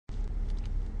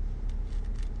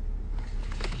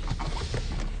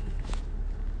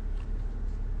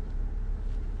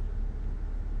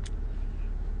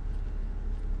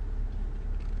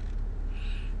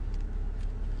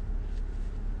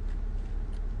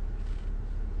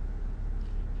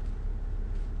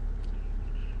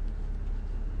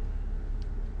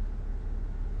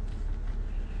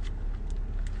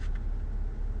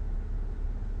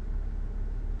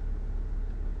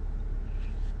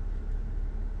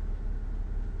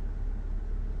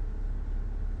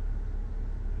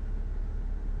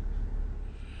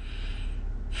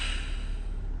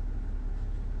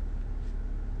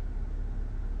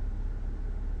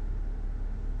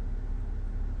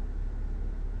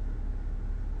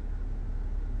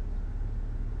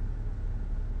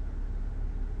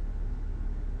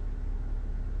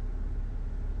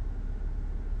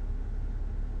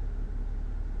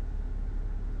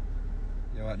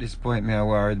At this point, me I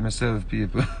worried myself,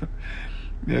 people.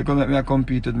 Me come let me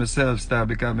compete with myself, star,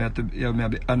 because me have to, me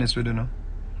have to be honest with you, know.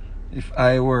 If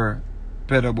I were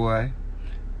pedo boy,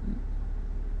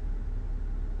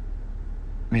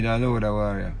 me da load a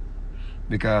warrior.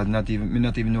 Because me not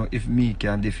even know if me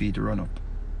can defeat run up.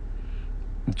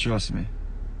 Trust me.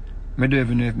 Me don't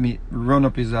even know if me run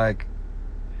up is like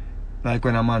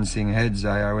when a man sing Heads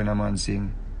Eye, or when a man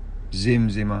sing Zim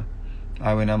Zima,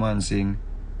 or when a man sing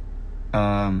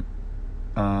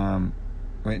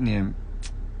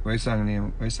what song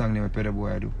name pedo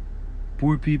boy do?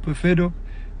 Poor people fed up.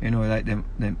 You know, like them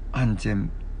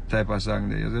anthem type of song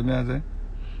there. You see me I say?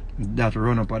 That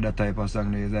run up at that type of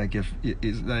song there is like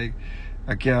it's like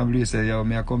I can't believe say yo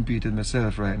me I compete with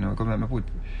myself right now. Come let me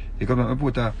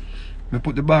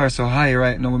put the bar so high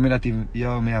right now, me not even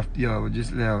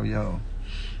just yo.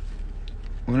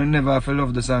 Wanna never have to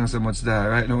love the song so much there.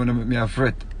 Right now wanna make me a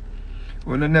fret.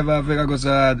 Wanna never have to go so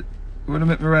hard. Wanna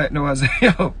make me right now I say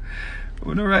yo.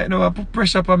 Wanna right now I put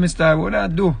pressure upon me style. What I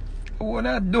do? When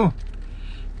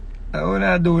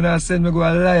I send me go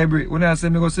a library, when I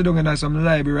send me go sit down in some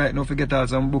library right now, forget out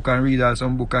some book and read out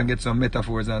some book and get some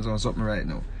metaphors and something right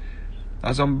now.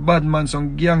 And some bad man,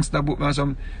 some gangster book, and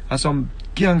some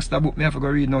gangster book me have to go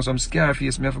read now, some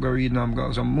Scarface me have to go read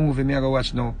now, some movie me have to go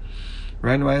watch now.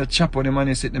 Right now I'll chop on the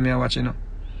man sit there me watching now.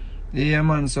 Yeah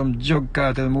man, some drug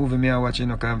cartel movie me watching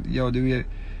now, cause yo the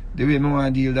way me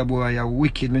want to deal that boy, you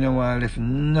wicked, me don't want to left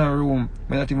no room.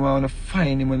 I not even want to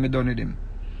find him when me done with him.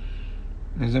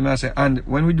 You see me I say, and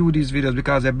when we do these videos,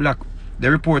 because they're black, they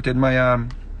reported my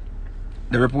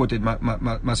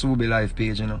Subi Life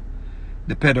page, you know.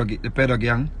 The pedo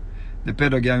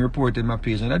gang reported my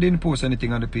page, and I didn't post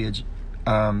anything on the page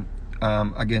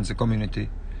against the community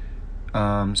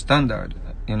standard,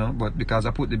 you know, but because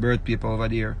I put the bird people over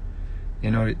there,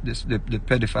 you know, the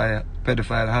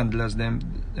pedophile handlers, them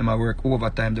I work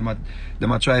overtime, them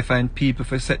I try find people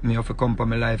for set me up for come for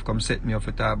my life, come set me up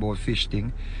for talk about fish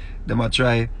thing. Them I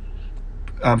try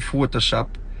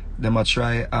Photoshop, them I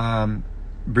try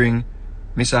bring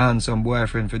Mr. Handsome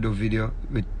boyfriend for do video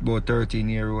with about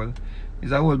 13-year-old.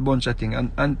 It's a whole bunch of things.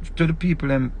 And to the people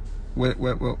that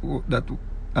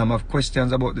have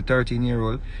questions about the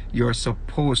 13-year-old, you're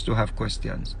supposed to have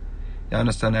questions. You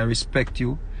understand? I respect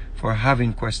you for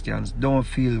having questions. Don't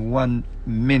feel 1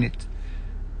 minute,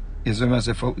 is what I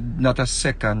say, for not a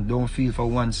second, don't feel for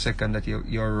 1 second that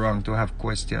you're wrong to have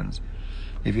questions.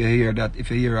 If you hear that, if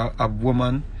you hear a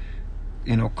woman,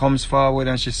 you know, comes forward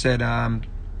and she said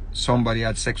somebody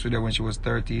had sex with her when she was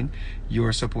 13,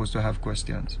 you're supposed to have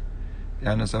questions. You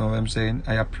understand what I'm saying?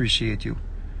 I appreciate you.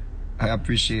 I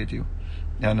appreciate you.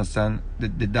 You understand? The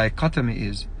dichotomy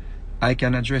is, I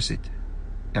can address it.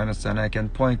 You understand? I can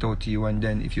point out to you, and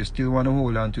then if you still want to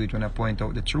hold on to it when I point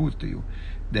out the truth to you,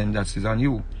 then that is on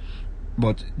you.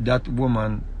 But that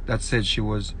woman that said she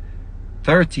was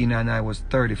 13 and I was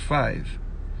 35,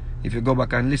 if you go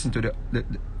back and listen to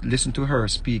listen to her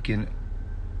speaking,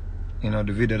 you know,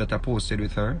 the video that I posted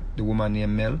with her, the woman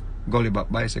named Mel,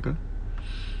 Gullyback Bicycle,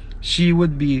 she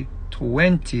would be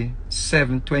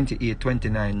 27, 28,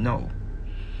 29 now.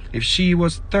 If she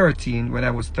was 13 when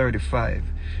I was 35,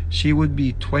 she would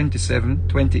be 27,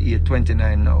 28,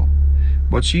 29 now.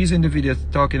 But she's in the video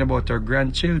talking about her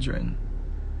grandchildren.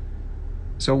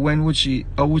 So how would she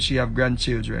have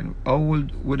grandchildren? How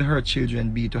old would her children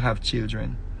be to have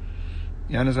children?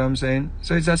 You understand what I'm saying?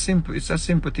 So it's a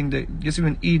simple thing that you see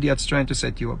when idiots trying to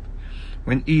set you up,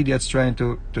 when idiots trying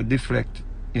to deflect,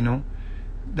 you know,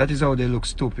 that is how they look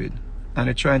stupid. And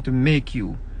they're trying to make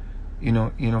you, you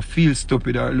know, feel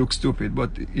stupid or look stupid.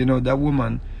 But you know, that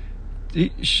woman,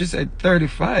 she said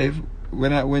 35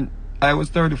 when I was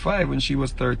 35 when she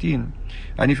was 13.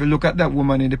 And if you look at that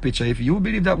woman in the picture, if you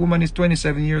believe that woman is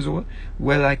 27 years old,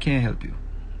 well, I can't help you.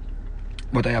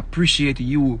 But I appreciate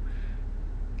you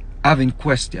having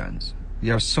questions.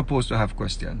 You're supposed to have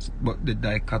questions. But the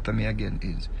dichotomy again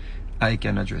is, I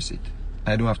can address it.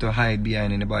 I don't have to hide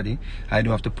behind anybody. I don't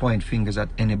have to point fingers at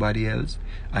anybody else.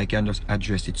 I can just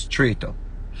address it straight up.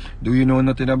 Do you know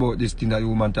nothing about this thing that the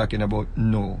woman talking about?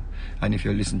 No. And if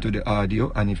you listen to the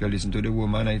audio, and if you listen to the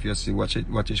woman, and if you see what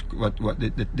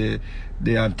the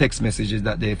text messages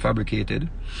that they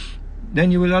fabricated,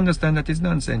 then you will understand that it's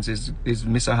nonsense. It's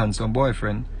Mr. Handsome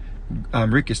boyfriend,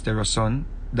 Ricky Stero's son,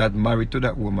 that married to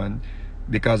that woman,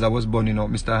 because I was burning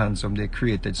out Mr. Handsome. They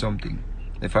created something.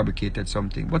 They fabricated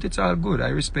something. But it's all good. I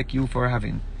respect you for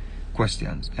having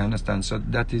questions. You understand? So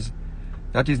that is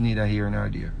neither here nor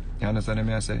there. You understand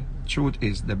what I say? Truth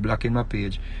is, they blocking my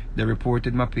page. They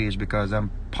reported my page because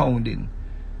I'm pounding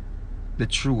the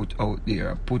truth out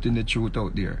there. I'm putting the truth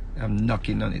out there. I'm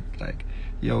knocking on it like,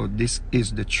 yo, this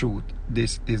is the truth.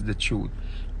 This is the truth.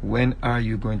 When are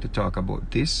you going to talk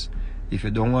about this? If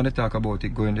you don't want to talk about it,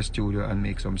 go in the studio and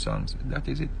make some songs. That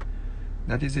is it.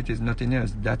 That is it. It's nothing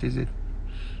else. That is it.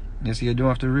 You see, you don't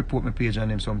have to report my page and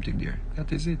name something there.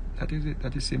 That is it. That is it.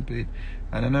 That is simply it.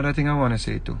 And another thing I want to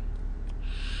say too.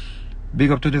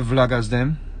 Big up to the vloggers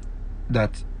them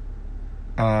that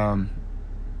I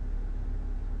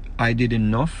did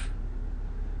enough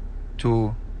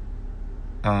to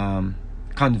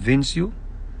convince you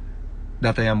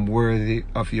that I am worthy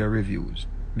of your reviews.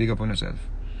 Big up on yourself.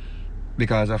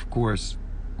 Because of course,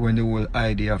 when the whole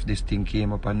idea of this thing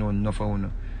came up, I know enough of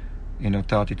you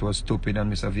thought it was stupid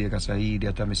and Mr. Vegas a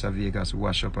idiot and Mr. Vegas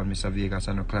wash up and Mr. Vegas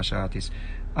and no clash artist.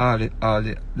 All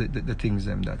the things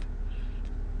them that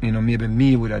maybe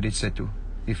me would have did say to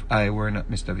if I were not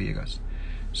Mr. Vegas.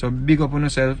 So big up on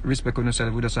yourself, respect on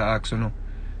yourself. We just ask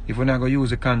if we're not gonna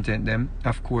use the content them,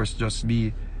 of course just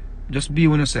be with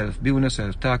yourself,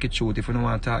 talk it truth. If you don't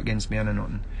want to talk against me and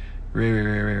nothing.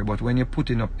 Rare. But when you're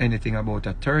putting up anything about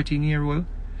a 13-year-old,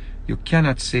 you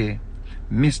cannot say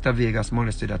Mr. Vegas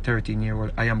molested a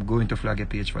 13-year-old. I am going to flag a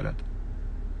page for that.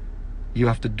 You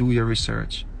have to do your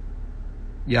research.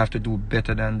 You have to do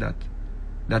better than that.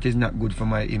 That is not good for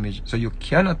my image. So you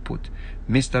cannot put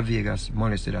Mr. Vegas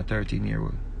molested a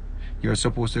 13-year-old. You're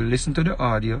supposed to listen to the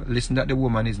audio, listen that the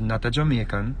woman is not a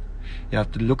Jamaican. You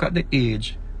have to look at the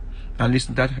age and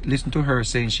listen to her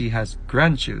saying she has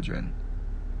grandchildren.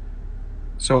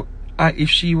 So if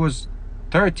she was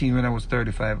 13 when I was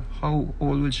 35, how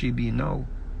old will she be now?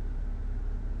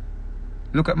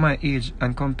 Look at my age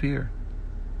and compare.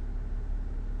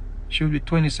 She would be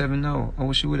 27 now.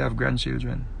 How she would have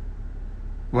grandchildren?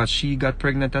 What, she got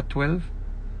pregnant at 12?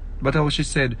 But how she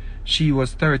said she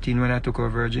was 13 when I took her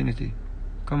virginity.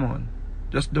 Come on.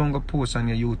 Just don't go post on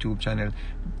your YouTube channel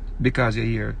because you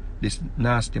hear this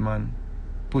nasty man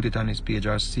put it on his page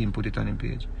or see him put it on his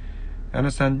page. You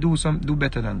understand? Do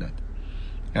better than that.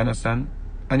 You understand?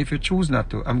 And if you choose not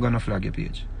to, I'm gonna flag your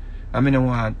page. I mean, I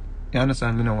want, you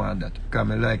understand? I don't want that. Because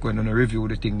I like when I review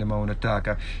the thing, I want to talk.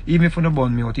 Even if you don't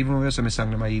burn me out, even when you say me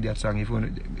song, my idiot song,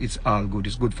 it's all good.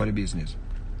 It's good for the business.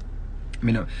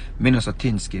 Me no so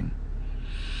thin skin.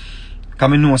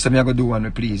 Because I know so I go do one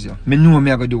to please you. I know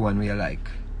I go do one where you like.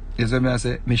 You see what I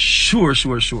say? Me sure.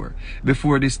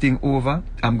 Before this thing over,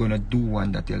 I'm gonna do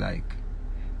one that you like.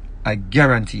 I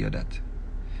guarantee you that.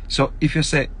 So if you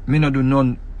say me not do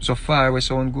none so far we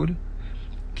sound good,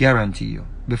 guarantee you.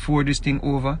 Before this thing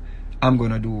over, I'm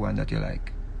gonna do one that you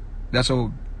like. That's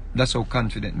how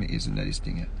confident me is in this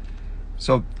thing. Yeah.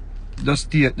 So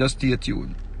just stay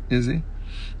tuned. You see?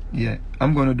 Yeah,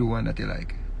 I'm gonna do one that you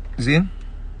like. See?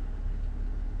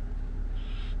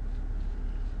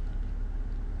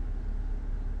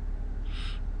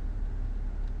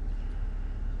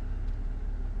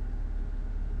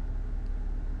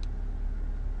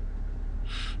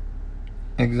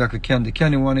 Exactly.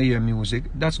 Candy want to hear music.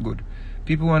 That's good.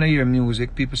 People want to hear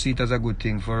music. People see it as a good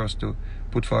thing for us to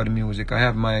put forward the music. I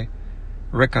have my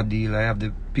record deal. I have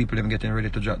the people them getting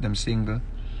ready to drop them single.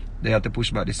 They have to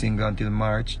push back the single until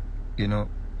March,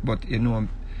 But at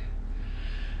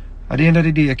the end of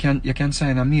the day, you can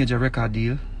sign a major record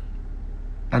deal,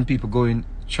 and people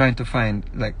trying to find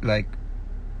like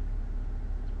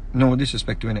no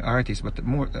disrespect to any artist, but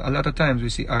a lot of times we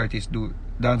see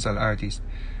dancehall artists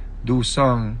do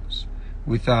songs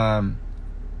with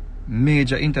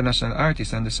major international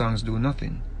artists, and the songs do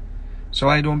nothing. So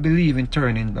I don't believe in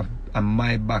turning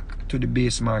my back to the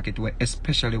bass market,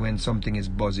 especially when something is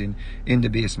buzzing in the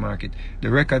bass market. The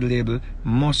record label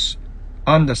must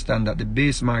understand that the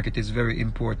bass market is very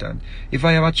important. If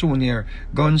I have a tune here,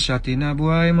 gunshot in a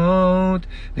boy mouth,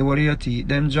 the warrior teeth,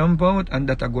 them jump out, and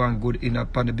that are going good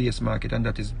upon the bass market, and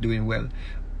that is doing well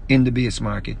in the bass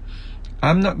market.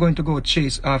 I'm not going to go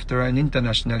chase after an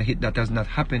international hit that has not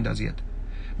happened as yet.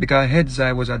 Because Head's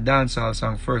Eye was a dancehall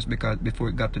song first before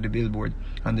it got to the Billboard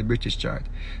and the British chart.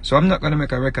 So I'm not going to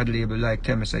make a record label like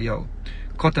them and say, yo,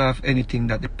 cut off anything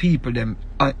that the people them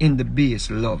in the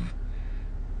bass love.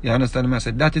 You understand what I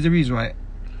said? That is the reason why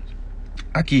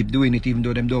I keep doing it, even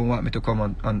though them don't want me to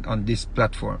come on this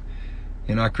platform.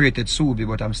 I created Subi,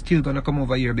 but I'm still going to come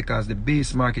over here because the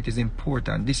bass market is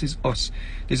important. This is us.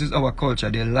 This is our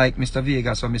culture. They like Mr.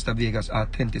 Vegas for Mr. Vegas'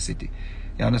 authenticity.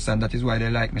 You understand? That is why they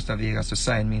like Mr. Vegas to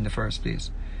sign me in the first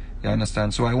place. You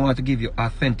understand? So I want to give you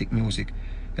authentic music.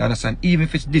 You understand? Even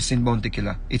if it's this in Bounty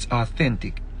Killer, it's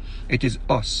authentic. It is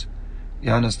us.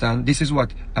 You understand? This is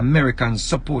what Americans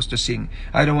supposed to sing.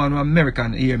 I don't want no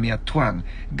American to hear me a twang.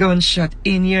 Gunshot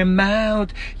in your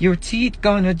mouth, your teeth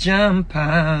gonna jump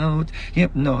out.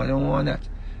 Yep, no, I don't want that.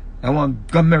 I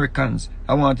want Americans,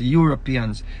 I want the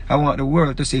Europeans, I want the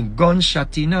world to sing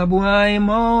gunshot in a boy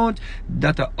mouth.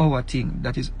 That's our thing.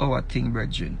 That is our thing,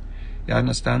 brethren. You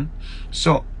understand?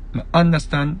 So, I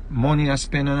understand money I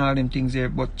spend on all them things here,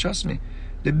 but trust me,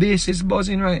 the bass is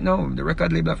buzzing right now. The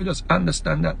record label have to just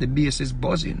understand that the bass is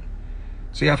buzzing.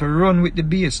 So you have to run with the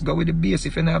bass, go with the bass.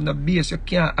 If you don't have no bass, you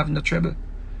can't have no treble.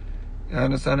 You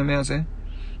understand what I'm saying?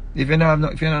 If you don't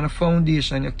have no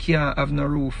foundation, you can't have no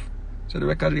roof. So the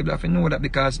record label have to know that,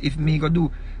 because if me go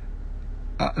do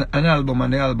an album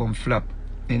and the album flop,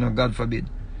 you know, God forbid,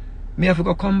 me have to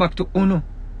go come back to Uno.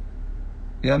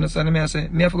 You understand what I say?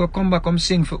 Me have to go come back come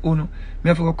sing for Uno. Me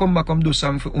have to go come back come do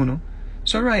song for Uno.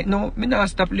 So right now, me not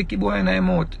stop licking boy in my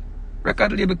mouth.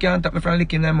 Record label can't stop me from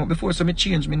licking my mouth before, so me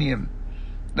change my name.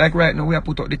 Like right now, we have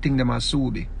put out the thing them as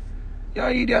Subi. You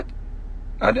idiot.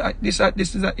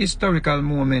 This is a historical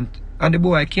moment. And the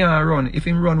boy can't run. If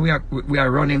him run, we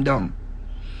are running him down.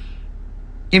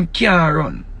 Him can't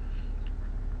run.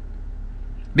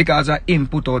 Because of him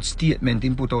put out statement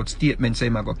say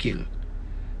him a go kill.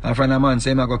 And from a man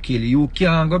say him a go kill you,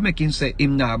 can't go make him say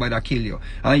him nah bother kill you.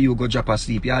 And you go drop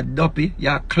asleep. You a duppy, you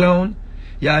a clown,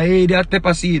 you a idiot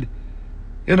pepper seed.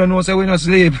 You don't know say we no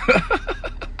sleep.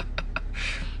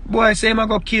 Boy say him a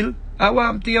go kill. I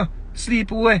want to you. Sleep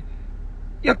away.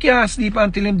 You can't sleep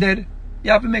until him dead. You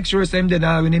have to make sure say him dead,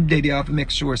 and when him dead, you have to make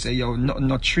sure say yo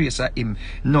no trace of him,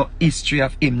 no history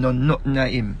of him, no nothing of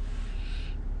him.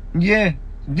 Yeah,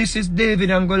 this is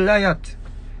David and Goliath.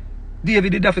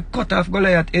 David did have to cut off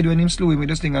Goliath's head when him slew him with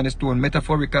this thing on the stone,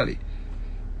 metaphorically.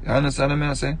 You understand what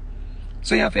I'm saying?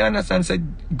 So you have to understand, say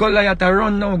Goliath a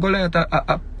run now, Goliath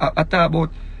a talk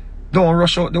about don't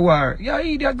rush out the war. You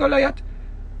idiot, Goliath.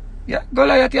 Yeah,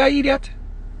 Goliath, you idiot.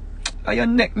 And your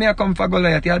neck me a come for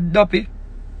Goliath, you duppy.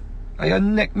 And your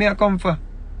neck me a come for.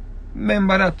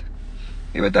 Remember that.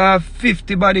 You better have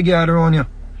 50 bodyguard around you.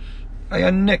 And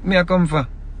your neck me a come for.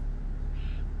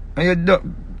 And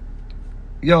you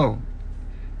yo,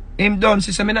 him done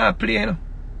see me not play, you know.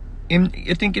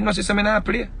 You think he knows see me not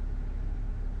play?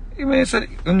 You may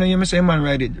say, man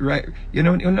ride it, right? You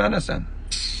don't understand.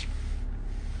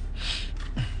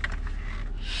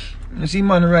 You see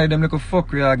man ride them like a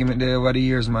fuckery argument there over the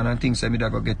years, man, and things say me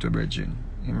that go get to virgin.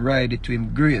 Him ride it to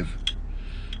him grave.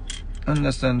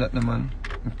 Understand that, no, man.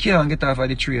 You can't get off of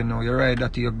the train now. You ride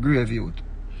that to your grave, youth.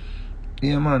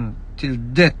 Yeah, man. Till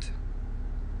death.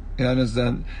 You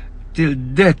understand? Till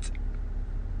death.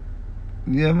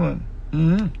 Yeah, man.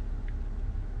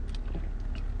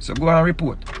 So go and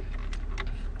report.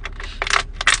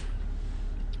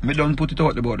 Me don't put it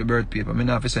out about the birth paper. Me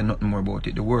not have to say nothing more about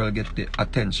it. The world get the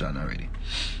attention already.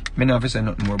 Me not have to say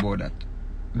nothing more about that.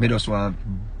 Me just want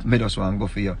go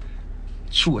for your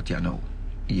shoot you now.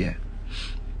 Yeah.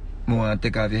 Me want to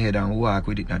take off your head and walk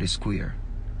with it in the square.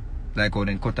 Like how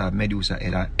then cut off Medusa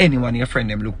head. And anyone your friend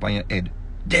them look on your head.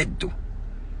 Dead too.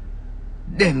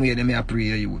 Then way them a pray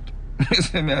your youth.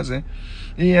 See me I say?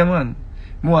 Yeah, man.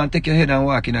 Me want to take your head and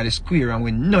walk in the square, and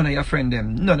when none of your friend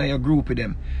them, none of your group of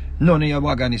them, none of your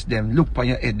wagonists them look on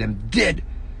your head them dead.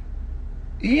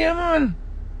 Yeah, man.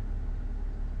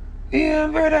 Yeah,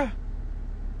 brother.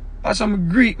 As some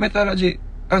Greek mythology,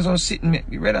 as some sitting me,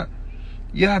 brother.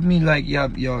 You have me like yo,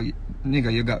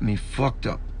 nigga, you got me fucked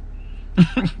up.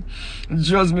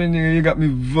 Trust me, nigga, you got me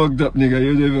fucked up, nigga.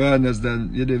 You don't even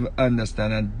understand. You don't even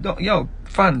understand. And don't, yo,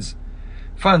 fans,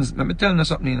 let me tell you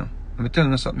something, you know.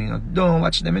 Don't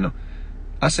watch them, you know.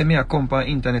 I say me I come on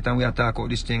internet and we talk about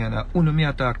this thing, and uno me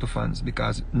I talk to fans,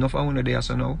 because enough of uno there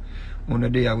so now, uno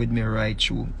there with me right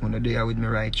through, and here we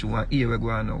go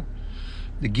on now.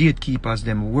 The gatekeepers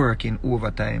them working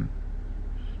overtime.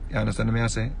 You understand what I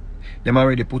say? Them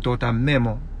already put out a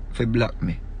memo for block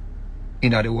me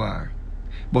in the war.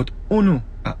 But uno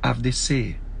have the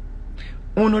say.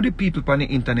 Uno the people on the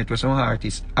internet where some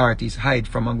artists hide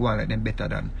from and go on like them better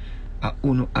than.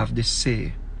 Uno have the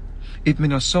say. If me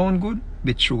not sound good,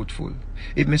 be truthful.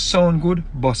 If me sound good,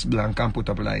 bust blank and put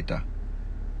up lighter.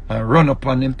 And run up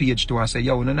on them page too and say,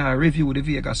 yo, no, nah, review the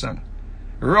Vega song.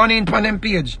 Run in on them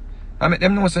page. And make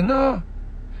them know say, no.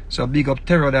 So big up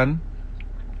Terrodan,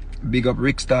 big up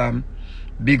Rick Storm,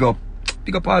 big up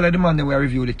all of the man that we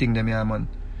review the thing them here, man.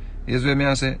 Is where me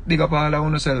I say, big up all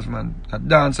of yourself, man. A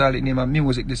dance all it name and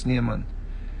music this name, man.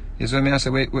 Is where me I say,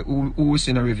 who is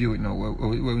in a review it now?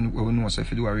 We know say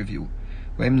if you do a review.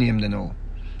 What him name them now?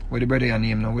 Where the brother your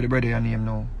name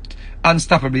now?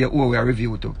 Unstoppably who we are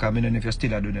review to, because I don't know if you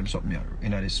still do them something here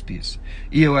in this space.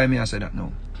 Here why me I say that now. Unstoppably who we are review to, because I don't know if you still do them something here in this space. Here why me I say that now. Unstoppably who we are review to, because I don't know if you still do them something here in this space. Here why me I say that now. Unstoppably who we are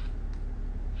review to, because I don't know if you still do them something here in this space. Here why me I say that now.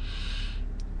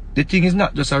 The thing is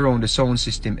not just around the sound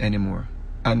system anymore.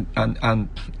 And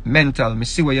mental, me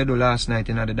see what you do last night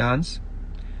in the dance.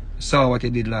 Saw what you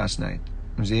did last night.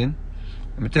 You see?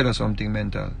 Let me tell you something,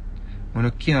 mental. When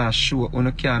you can't show, when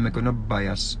you can't make no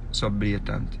bias so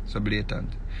blatant.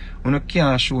 When you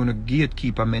can't show no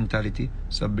gatekeeper mentality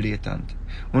so blatant.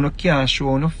 When you can't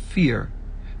show no fear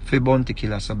for bounty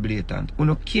killer so blatant. When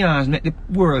you can't make the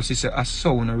world see a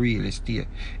sound really stay.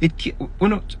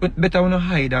 Better when you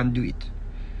hide and do it.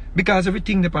 Because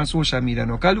everything that's on social media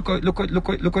now. Look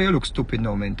how you look stupid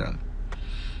now, mental.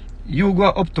 You go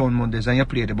Uptown Mondays and you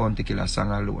play the bounty killer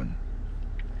song alone.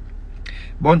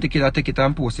 Bounty killer take it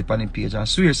and post it on his page and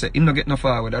swear say him not get no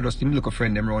forward. I just him look a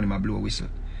friend them round him and blow a whistle.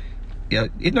 Yeah,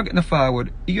 it not get no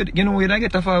forward. You know when I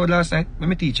get a forward last night, let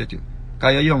me teach it you.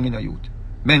 Because you're young in a youth.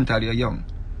 Mentally you're young.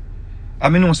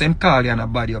 And I know say him call you on a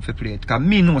body up for play it. Because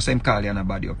me know say him call you on a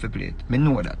body up for play it. Me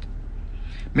know that.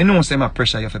 Me know say him a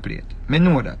pressure you for play it. Me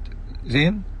know that. See?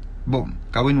 Boom.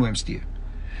 Because we know him stay.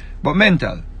 But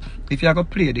mental, if you go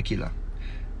play the killer,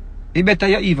 it better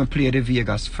you even play the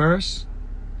Vegas first.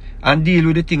 And deal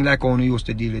with the thing like how you used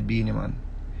to deal with Beanie Man.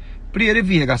 Play the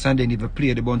Vegas and then even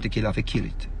play the bounty killer to kill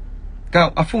it.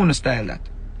 Because I found a style that.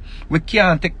 We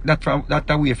can't take that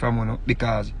away from you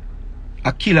because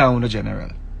a killer on the general.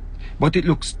 But it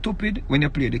looks stupid when you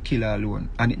play the killer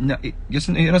alone. And you don't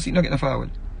see it not getting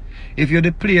forward. If you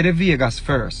play the Vegas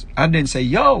first and then say,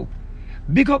 yo,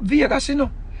 big up Vegas, you know.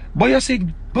 But you say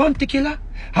bounty killer,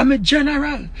 I'm a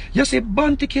general. You say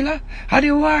bounty killer, I'm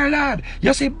the warlord.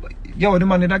 You say, yo, the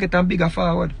man that get a bigger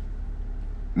forward.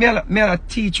 Me a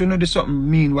teach you know the something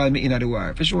meanwhile me in the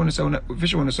war. For sure you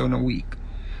sound weak.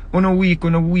 On a week,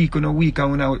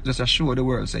 and when I just show the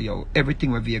world, say, yo,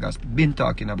 everything what Vegas been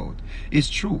talking about is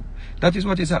true. That is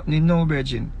what is happening now,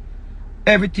 Virgin.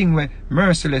 Everything where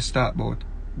Merciless talk about,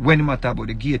 when it matter about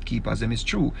the gatekeepers, them is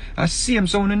true. I see him,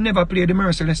 so I never play the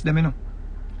Merciless, them, you know.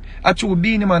 I true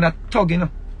Beanie Man a tug, you know.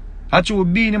 I true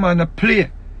Beanie Man a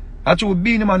play. I true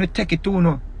Beanie Man a take it to, you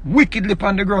know. Wickedly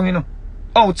on the ground, you know.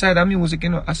 Outside of music, you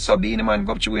know. I saw Beanie Man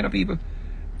go up to, you know, people.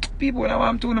 People when I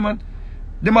want to, you know, man.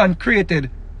 The man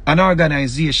created an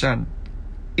organization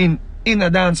in a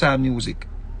dancehall music.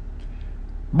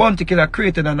 Bounty Killer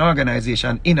created an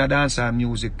organization in a dancehall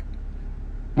music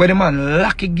where the man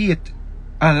lock a gate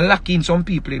and lock in some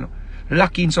people, you know.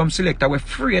 Lock in some selector, we're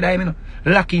afraid of him, you know.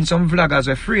 Lock in some vloggers,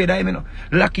 we're afraid of him, you know.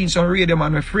 Lock in some radio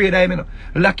man, we're afraid of him, you know.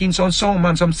 Lock in some sound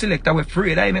man, some selector, we're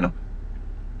afraid of him, you know.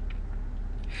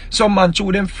 Some man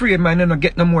through them afraid, man, they don't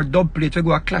get no more dub plate to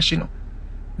go a clash, you know.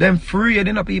 Them afraid,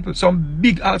 you know, people. Some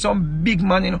big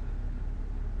man, you know.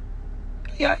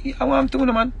 Yeah, I want to, you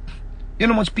know, man. You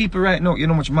know much people right now, you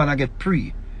know much man I get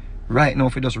pre right now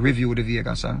if you just review the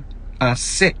Vegas song and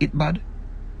say it bad.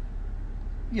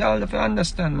 Y'all have to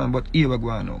understand, man, but here we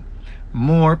go now.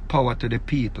 More power to the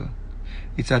people.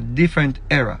 It's a different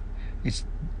era. It's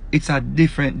a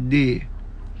different day.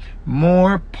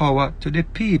 More power to the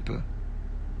people.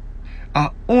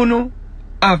 Uno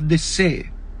have the say.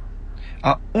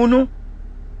 Uno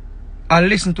I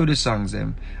listen to the songs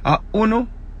them. Uno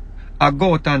I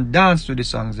go out and dance to the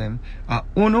songs them.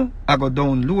 Uno I go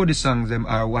download the songs them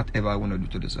or whatever I want to do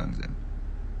to the songs them.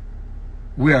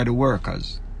 We are the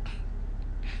workers.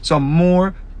 So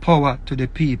more power to the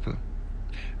people.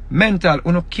 Mental,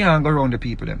 uno can't go around the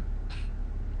people them.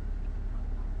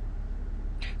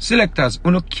 Selectors,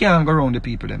 uno can't go around the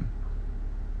people them.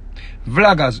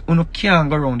 Vloggers, uno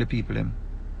can't go around the people them.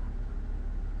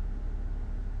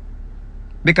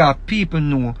 Because people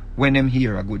know when them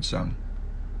hear a good song.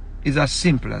 It's as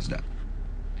simple as that.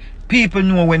 People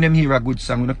know when them hear a good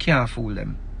song, uno can't fool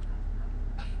them.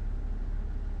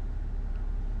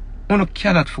 Uno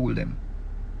cannot fool them.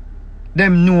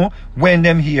 Them know when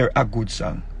them hear a good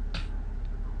song.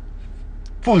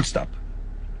 Full stop.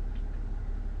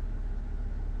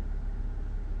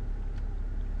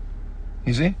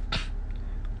 You see?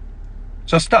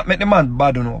 So stop make the man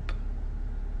baden up.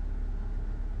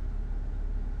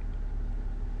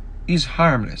 He's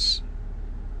harmless.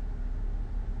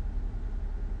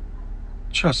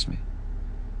 Trust me.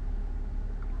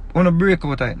 Wanna break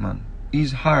out it, man.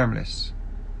 He's harmless.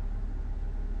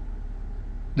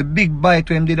 The big bite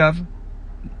him did have,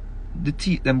 the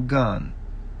teeth them gone.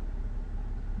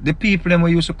 The people them who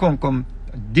used to come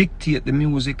dictate the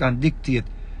music and dictate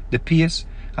the pace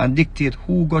and dictate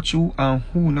who got through and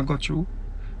who not got through.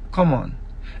 Come on.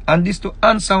 And this to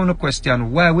answer on the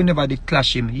question why we never did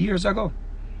clash him years ago.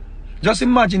 Just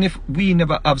imagine if we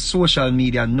never have social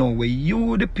media now where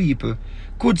you the people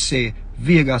could say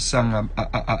Vegas song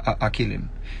a kill him.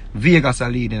 Vegas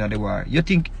are leading at the war. You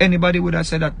think anybody would have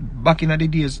said that back in the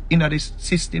days in this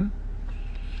system?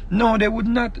 No, they would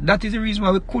not. That is the reason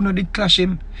why we couldn't did clash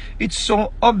him. It's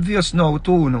so obvious now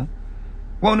too, no?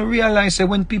 We want to realize that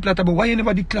when people are talking about why you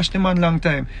never did clash the man long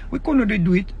time, we couldn't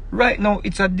do it. Right now,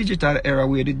 it's a digital era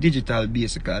where the digital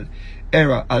basic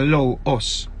era allows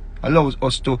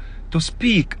us to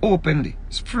speak openly,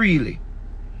 freely.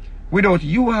 Without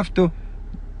you have to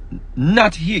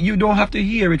not hear, you don't have to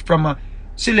hear it from a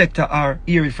selector or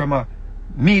hear it from a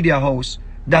media house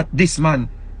that this man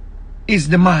is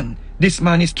the man. This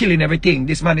man is killing everything.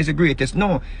 This man is the greatest.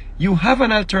 No, you have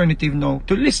an alternative now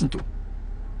to listen to.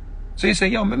 So you say,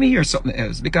 yo, let me hear something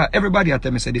else. Because everybody at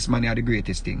me say this man is the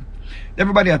greatest thing.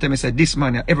 Everybody at me say this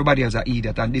man, everybody has an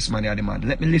idiot and this man is the man.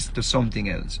 Let me listen to something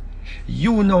else.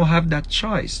 You now have that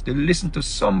choice to listen to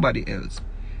somebody else.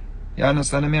 You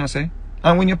understand what I say?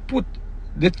 And when you put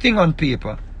the thing on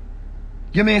paper,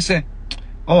 you may say,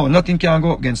 oh, nothing can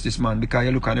go against this man because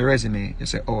you look at the resume, you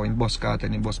say, oh, him bust Carter,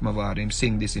 him bust Mavado, him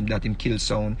sing this, him that, him kill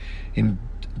sound, him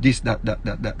this,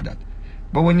 that.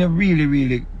 But when you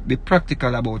really be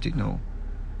practical about it now,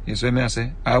 you see what I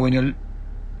say? Or when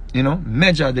you know,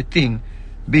 measure the thing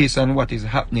based on what is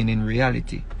happening in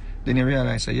reality, then you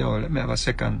realize, yo, let me have a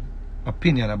second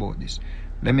opinion about this.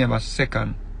 Let me have a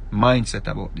second mindset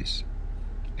about this.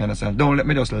 You understand? Don't let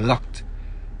me just locked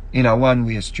in a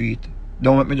one-way street.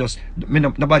 Don't let me just,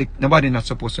 nobody not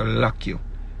supposed to lock you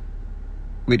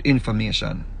with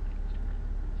information.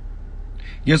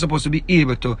 You're supposed to be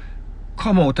able to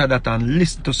come out of that and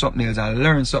listen to something else and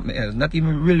learn something else. Not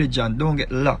even religion. Don't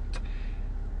get locked.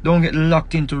 Don't get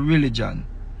locked into religion.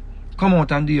 Come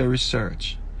out and do your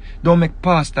research. Don't make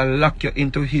pastor lock you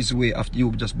into his way of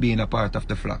you just being a part of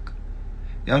the flock.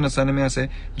 You understand me? I say,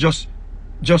 just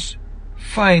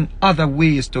find other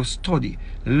ways to study,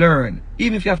 learn,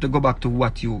 even if you have to go back to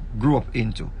what you grew up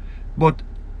into. But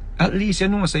at least you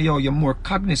know, say, yo, you're more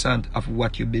cognizant of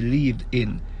what you believed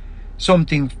in.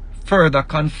 Something further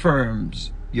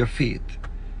confirms your faith.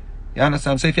 You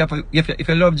understand? So if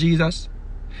you love Jesus,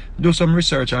 do some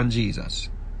research on Jesus,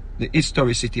 the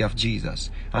historicity of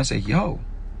Jesus, and say, yo,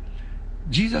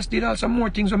 Jesus did also more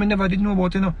things I never did know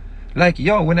about, you know. Like,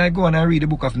 yo, when I go and I read the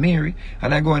book of Mary,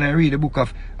 and I go and I read the book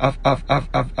of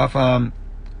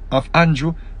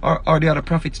Andrew, or the other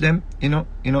prophets, them, you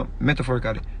know,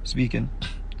 metaphorically speaking,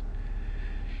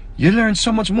 you learn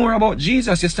so much more about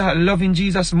Jesus. You start loving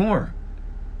Jesus more.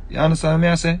 You understand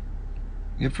what I say?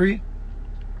 You free?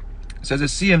 So it's the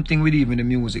same thing with even the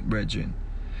music, brethren.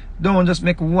 Don't just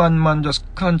make one man just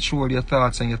control your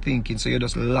thoughts and your thinking, so you're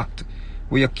just locked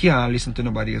where you can't listen to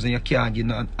nobody else and you can't give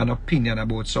an opinion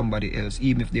about somebody else,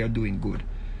 even if they are doing good.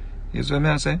 You see what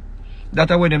I say?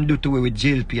 That's what them do to with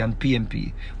JLP and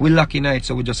PMP. We lucky night,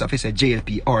 so we just have to say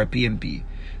JLP or PMP.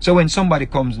 So when somebody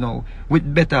comes now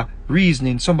with better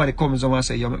reasoning, somebody comes now and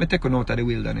say, yo, let me take a note of the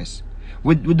wilderness.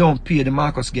 We don't pay the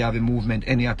Marcus Garvey movement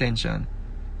any attention.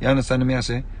 You understand me I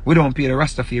say? We don't pay the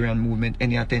Rastafarian movement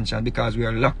any attention because we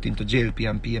are locked into JLP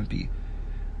and PMP.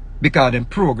 Because them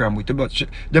program with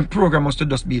them program us to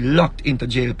just be locked into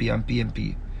JLP and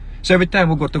PMP. So every time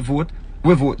we go to vote,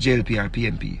 we vote JLP or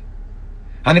PMP.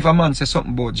 And if a man says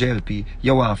something about JLP,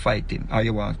 you want to fight him or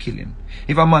you want to kill him.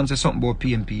 If a man says something about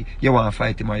PMP, you want to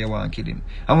fight him or you want to kill him.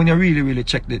 And when you really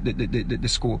check the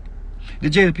scope, the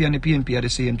JLP and the PMP are the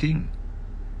same thing.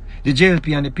 The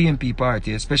JLP and the PMP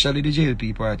party, especially the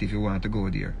JLP party if you want to go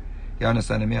there, you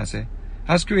understand me I say,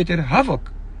 has created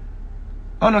havoc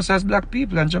on us as black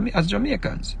people and as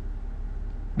Jamaicans.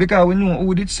 Because we know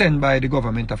who did send by the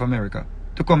government of America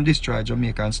to come destroy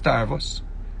Jamaica and starve us.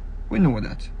 We know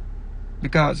that.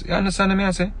 Because, you understand me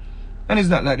I say? And it's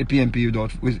not like the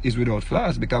PMP is without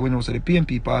flaws, because we know so the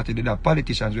PMP party did have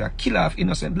politicians who are kill off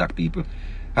innocent black people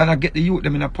and I get the youth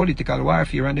them in a political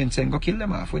warfare and then send go kill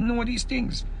them off. We know these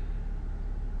things.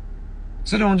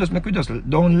 So don't make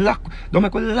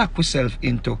we lock ourselves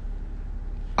into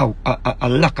a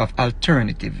lack of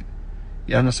alternative.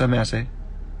 You understand me I say?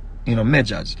 You know,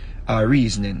 measures, or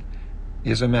reasoning.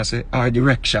 You see me I say? Or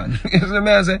direction. You see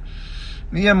me I say?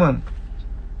 Yeah man.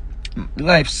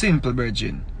 Life simple,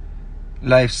 virgin.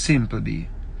 Life simple be.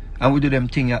 And we do them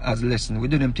thing as lesson. We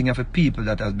do them thing for people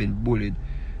that have been bullied.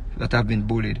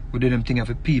 We do them thing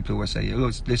for people who say,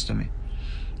 listen to me.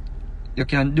 You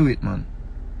can't do it, man.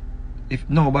 If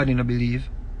nobody no believe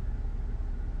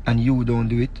and you don't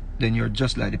do it, then you're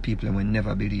just like the people who will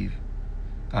never believe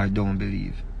or don't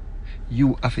believe.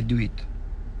 You have to do it.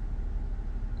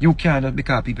 You cannot,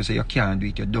 because people say you can't do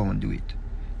it, you don't do it.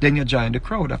 Then you join the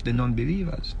crowd of the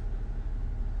non-believers.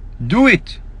 Do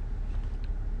it.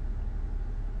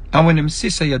 And when them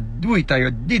say you do it or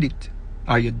you did it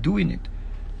or you're doing it,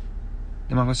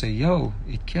 them are going to say, yo,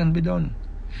 it can be done.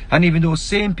 And even those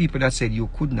same people that said you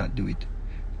could not do it,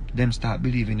 them start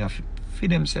believing for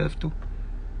themselves too.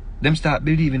 Them start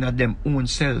believing at them own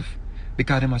self.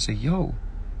 Because them a say, yo,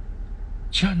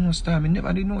 John no star, me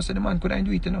never did know so the man couldn't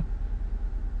do it, you know.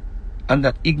 And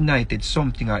that ignited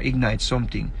something or ignites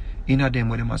something in a them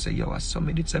where them a say, yo,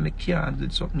 somebody did say me can't do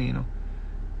something, you know.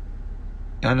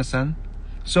 You understand?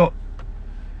 So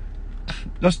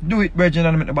just do it, brethren,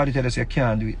 and make nobody tell us you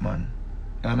can't do it, man.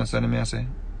 You understand what I say?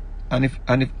 And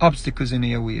if obstacles in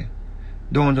your way,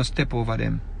 don't just step over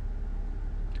them.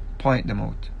 Point them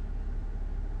out.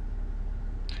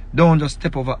 Don't just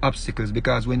step over obstacles,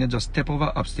 because when you just step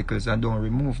over obstacles and don't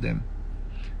remove them,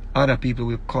 other people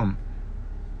will come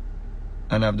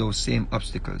and have those same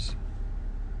obstacles.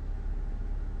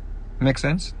 Make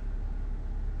sense?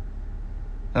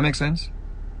 That makes sense?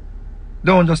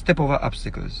 Don't just step over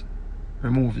obstacles.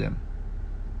 Remove them.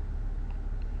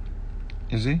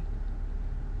 You see?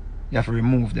 You have to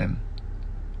remove them.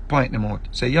 Point them out.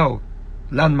 Say, yo,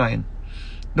 landmine.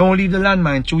 Don't leave the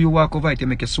landmine till you walk over it and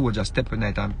make a soldier step on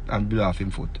it and blow off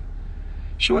him foot.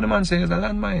 Show the man say it's a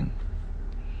landmine.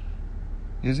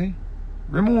 You see?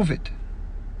 Remove it.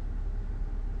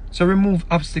 So remove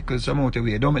obstacles from out the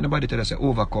way. Don't make nobody tell us say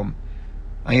overcome.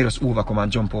 And you just overcome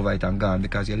and jump over it and gone,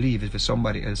 because you leave it for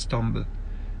somebody else stumble.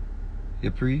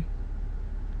 You pray?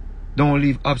 Don't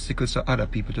leave obstacles for other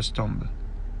people to stumble.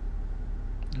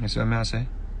 You see what I say?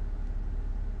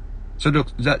 So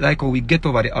look, that like how we get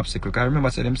over the obstacle. Because I remember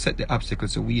I said them set the obstacle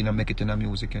so we make it in the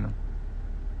music, you know.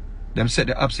 Them set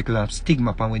the obstacle and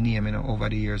stigma upon we name, you know, over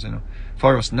the years, you know.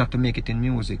 For us not to make it in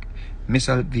music.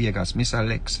 Mr. Vegas, Mr.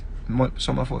 Lex,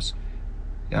 some of us,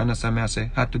 you understand me I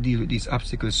say, had to deal with these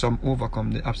obstacles. Some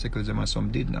overcome the obstacles and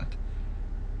some did not.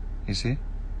 You see?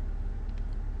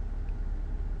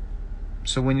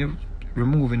 So when you're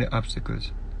removing the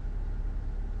obstacles,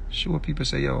 show people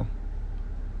say, yo,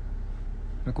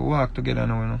 we could walk together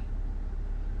now, you know.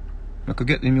 We could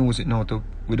get the music now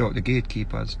without the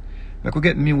gatekeepers. We could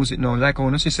get music now, like I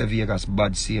want to say Vegas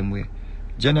bad same way.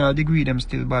 General Degree them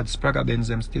still bad, Sprague Benz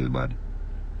them still bad.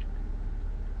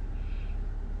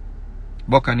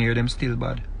 Buccaneer them still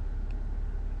bad.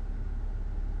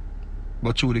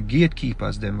 But through the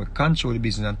gatekeepers them, we control the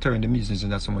business and turn the business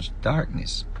into so much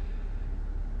darkness.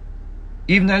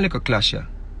 Even a little clash here.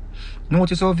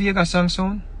 Notice how Vegas song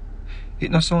sound? It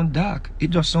not sound dark.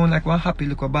 It just sound like one happy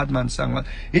little bad man song.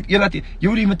 You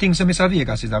would even think so Mr.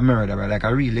 Vegas is a murderer, like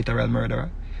a real literal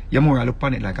murderer. You more look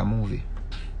upon it like a movie.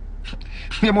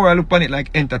 You more look upon it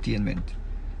like entertainment.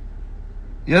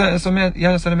 You understand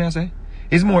what I say?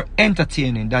 It's more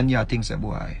entertaining than you think so,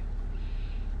 boy.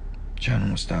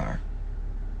 John Star.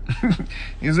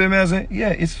 You see what I say?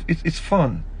 Yeah, it's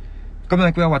fun. Come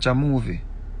like we watch a movie.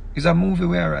 It's a movie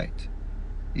we are right.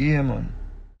 Yeah, man.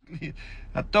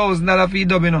 $1,000 fee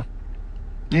dub, you know.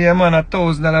 Yeah, man,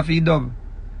 $1,000 fee dub.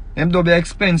 Them dub are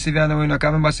expensive, you know. I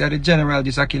remember say the general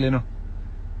just a kill, you know.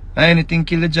 And anything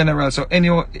kill the general. So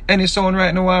any sound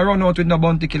right now I run out with no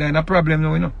bounty killer, and a problem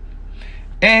now, you know.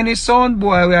 Any sound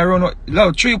boy we run out.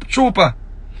 Look, Trooper,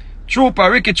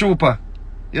 Ricky Trooper.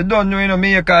 You don't know, you know,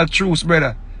 me you call truce,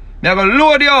 brother. Me I go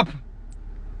load you up.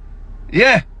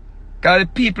 Yeah. Cause the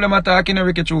people I'm attacking a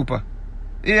Ricky Trooper.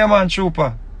 Yeah, man,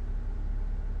 Trooper.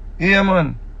 Yeah,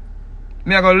 man.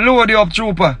 Me I go load you up,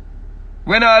 Trooper.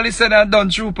 When all this said and done,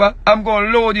 Trooper, I'm gonna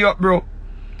load you up, bro.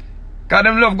 Cause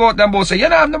them love go out and both say, you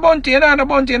don't have no bounty, you don't have no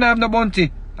bounty, you don't have no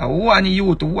bounty. A one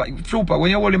youth, Trooper, when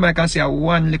you hold him I can say a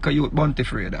one little youth bounty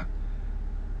for you.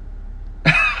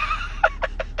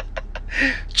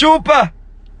 Trooper,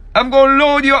 I'm gonna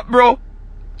load you up, bro.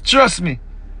 Trust me.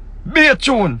 Be a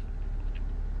tune.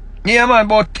 Yeah, man,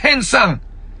 about 10 songs.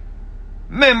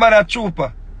 Remember that,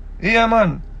 Trooper. Yeah,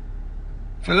 man.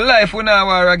 For life, we not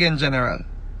war again, General.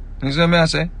 You see what I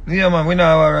say? Yeah, man, we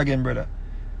not war again, brother.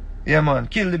 Yeah, man,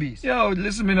 kill the beast. Yo,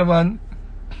 listen to me, man.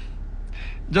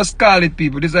 Just call it,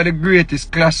 people. This is the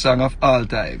greatest Clash song of all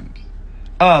time.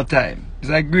 All time. It's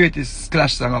the greatest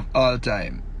Clash song of all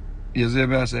time. You see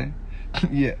what I say?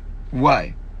 Yeah.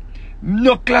 Why?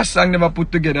 No Clash song never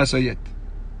put together so yet.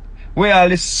 Where all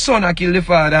the son I kill the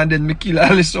father and then me kill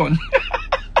all the son.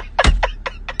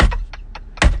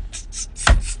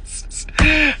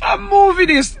 A movie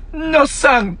this, no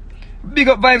song. Big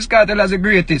up Vibes Cartel as the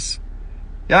greatest.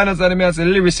 You understand me as the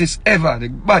lyricist ever, the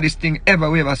baddest thing ever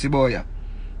we ever see, boy.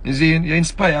 You see, you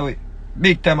inspire me.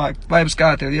 Big time Vibes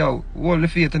Cartel, yo, hold the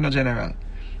faith in the general.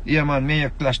 Yeah, man, me you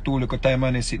clash too little time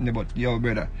and sitting there, but yo,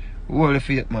 brother, hold the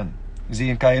faith, man. You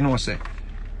see, because you know, say.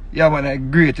 Yeah, man, the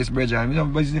greatest brother.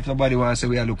 But if nobody wants to say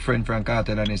we are look friend from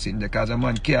Cartel and sitting there, because a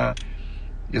man can't,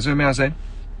 you see what I say?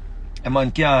 A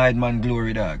man can't hide man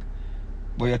glory, dog.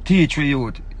 But you teach your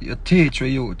youth,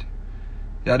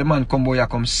 Yeah, the man come boy, you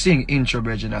come sing intro,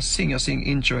 brethren. You sing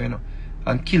intro, you know.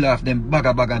 And kill off them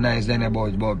bagger nice then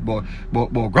about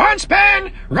Grand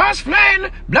Span, Ross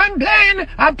Flynn, Blan Blaine,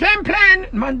 and Plain.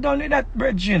 Man done with that,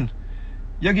 brethren.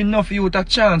 You give enough youth a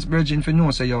chance, brethren, for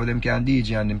know say yo them can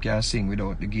DJ and them can sing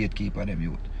without the gatekeeper them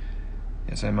youth.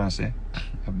 Yes, I must say.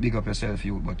 Big up yourself,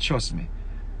 youth, but trust me.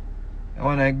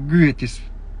 One of the greatest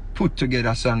put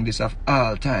together song this of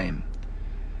all time.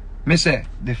 Me say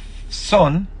the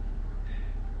son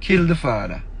killed the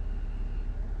father.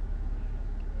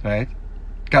 Right?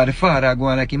 Because the father go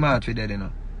on like him out for dead, you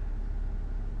know.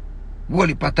 Whole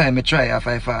heap of time I try off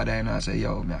my father, you know. I say,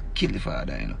 yo, I kill the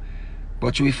father, you know.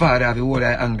 But through the father have the whole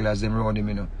anglers them around him,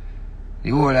 you know.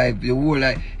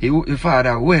 The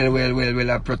father well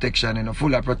have protection, you know,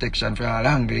 full of protection for all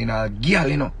angling, all girl,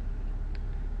 you know.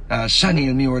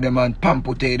 Chanel me or them and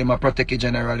Pampute them a protect the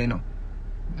general, you know.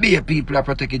 Be people a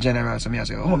protect the general. So me I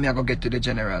say, oh, me I go get to the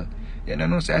general. You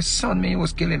know, say, son, me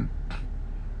was kill him.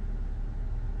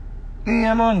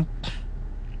 Yeah, man.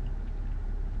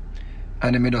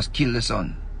 And then me just kill the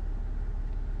son.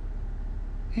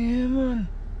 Yeah, man.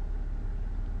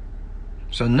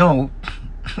 So now,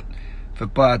 for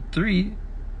part 3,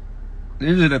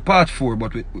 this is the part 4,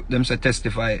 but them say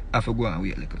testify, I for go and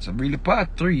wait. Like, so really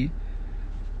part 3,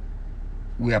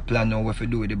 we are planning what to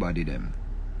do with the body them.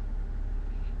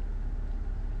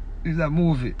 This is a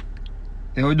movie.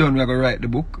 Then we done, we are going to write the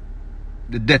book,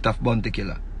 The Death of Bounty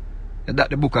Killer.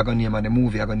 That the book I gonna name and the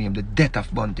movie I gonna name The Death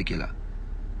of Bounty Killer.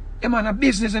 Yeah, man, a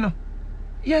business, you know.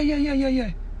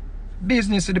 Yeah.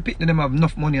 Business, so the people them have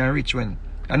enough money and rich when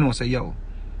I know say yo.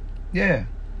 Yeah.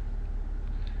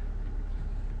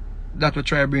 That will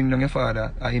try to bring down your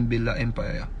father and him build an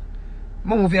empire. Yeah.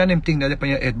 Movie and them thing that upon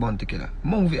your head Bounty Killer.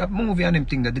 Movie and them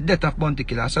thing that The Death of Bounty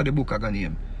Killer. I saw the book I gonna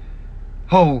name.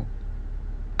 How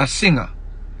a singer,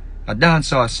 a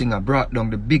dancehall singer brought down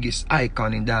the biggest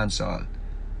icon in dancehall.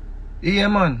 Yeah,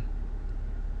 man.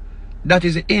 That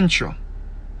is the intro.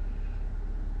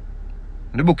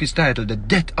 The book is titled The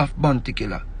Death of Bounty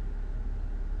Killer.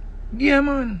 Yeah,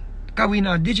 man. Because we in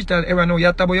a digital era now.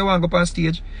 You want to go on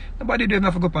stage. Nobody do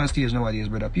have to go on stage nowadays,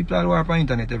 brother. People are on the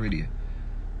internet every day.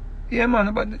 Yeah, man.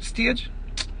 About the stage.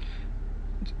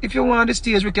 If you want the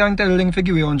stage, we can tell them if you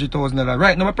give you $100,000.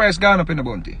 Right now, my price gone up in the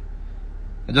bounty.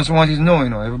 I just want you to know, you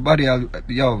know. Everybody,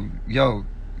 yo.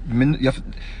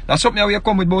 That's something where you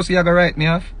come with boss, you go write me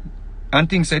off and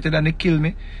things say that they kill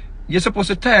me. You're supposed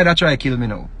to tire that try to kill me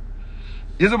now.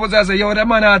 You're supposed to say, yo, that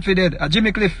man hard for dead. A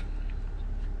Jimmy Cliff.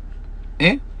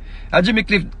 Eh? A Jimmy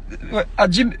Cliff. A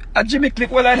Jimmy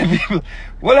Cliff, what are the people?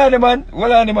 What are the man?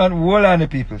 What are the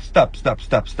people? Stop.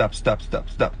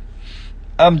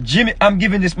 I'm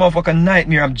giving this motherfucker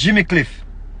nightmare. I'm Jimmy Cliff.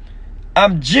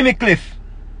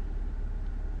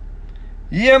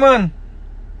 Yeah, man.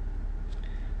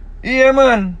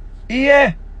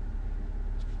 Yeah.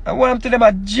 I want him to them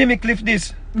at Jimmy Cliff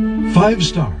this. 5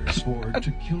 stars for To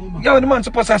Kill a Mockingbird. Yo, the man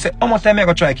supposed to say, how much time I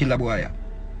go try to kill the boy? Yeah?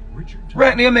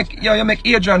 Right now, you make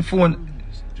Adrian phone.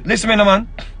 Listen me, no, man.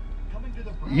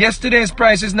 Yesterday's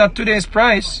price is not today's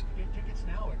price.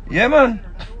 Yeah, man.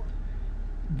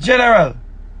 General.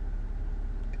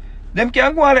 Them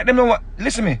can't go and let them know what.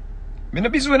 Listen me. Me no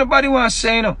busy with nobody want to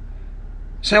say, you know.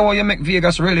 Say, oh, you make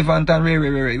Vegas relevant and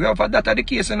rare. Well, for that are the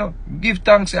case, you know. Give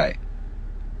thanks, I.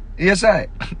 Yes, I.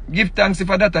 Give thanks if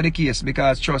that are the case,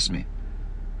 because trust me.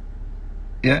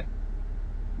 Yeah.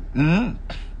 Even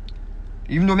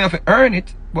though me have to earn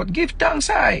it, but give thanks,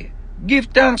 I. Give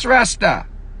thanks, Rasta.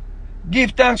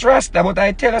 But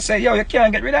I tell her, say, yo, you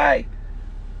can't get rid of I.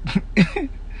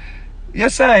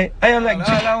 Yes, I am like,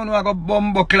 all I know I go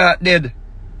bumbo clot dead.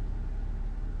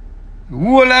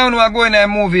 Who alone was going in that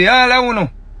movie? All I know.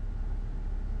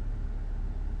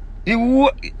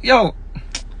 Yo.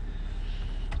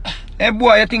 Hey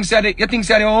boy, you think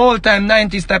the whole time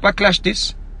 90s type of clash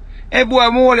this? Hey boy,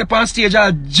 I'm all up on stage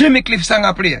all Jimmy Cliff song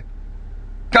I play.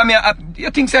 Come here, you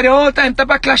think the whole time type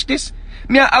of clash this?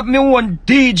 Me have my own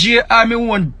DJ or my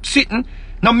own sitting.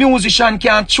 No musician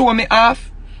can't show me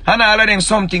off. And all of them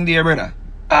something there, brother.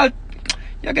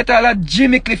 You get all that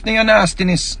Jimmy Cliff in your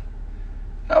nastiness.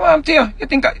 I want to tell you, you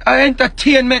think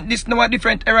entertainment this now a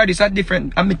different era, this a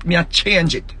different, and me a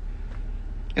change it.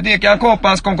 You think you can come up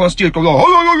and come still come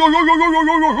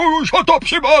shut up,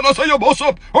 Shibana, say you boss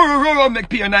up, make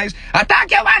peer nice.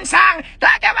 Attack you one song,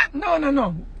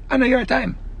 No. I know your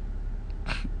time.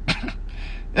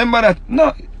 Remember that?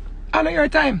 No, I know your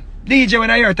time. DJ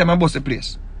when I hear time I bust the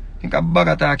place. Think a bag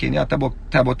attacking, you have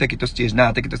to take it to stage,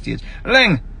 nah, take it to stage.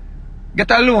 Leng,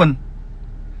 get a loan.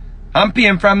 I'm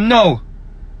paying from now.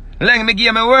 Leng, me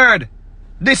give me word.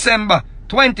 December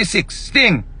 26,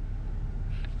 Sting.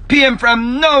 Pay him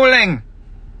from now, Leng.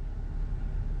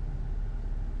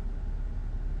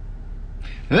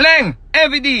 Leng,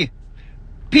 every day.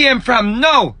 Pay him from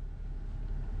now.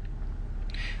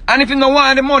 And if you don't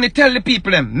want the money, tell the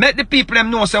people them. Make the people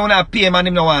them know so when I pay him and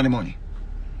him don't want the money.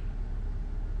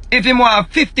 If him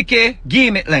want 50K, give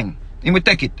him it, Leng. He will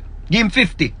take it. Give him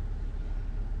 50.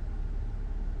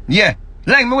 Yeah.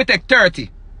 Leng, me will take 30.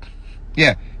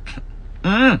 Yeah.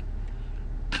 Leng,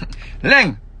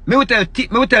 me will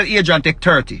tell Adrian take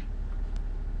 30.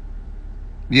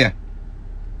 Yeah.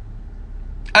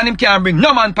 And him can't bring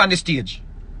no man on the stage.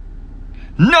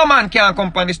 No man can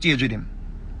come on the stage with him.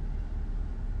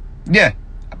 Yeah.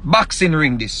 Boxing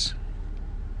ring this.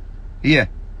 Yeah.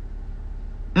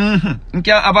 Him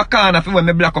can't have a corner for when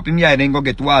me black up him yard and go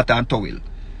get water and towel.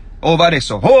 Over there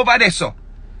so. Over there so.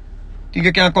 Think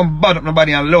you can't come bad up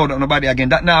nobody and load up nobody again.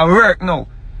 That now work now.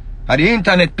 And the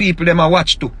internet people them a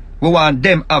watch too. We want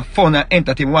them have fun and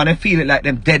entertain. We want them feel it like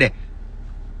them dead.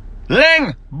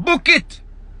 Leng, book it.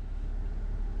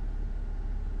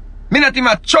 Me not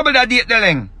even trouble that date the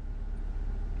Leng.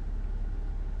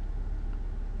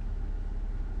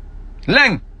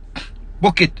 Leng,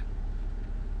 book it.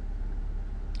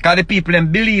 Cause the people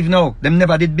them believe now. Them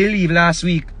never did believe last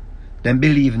week. Them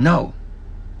believe now.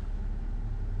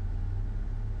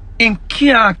 Him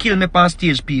can't kill me on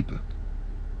stage, people.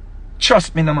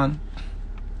 Trust me, no man.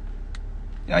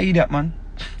 You hear that, man?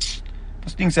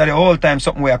 Those things are the whole time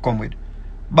something where I come with.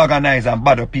 Bag of knives and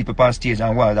bad people on stage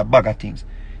and wild a bag of things.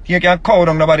 You can cow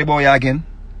down nobody boy again.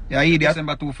 You hear that?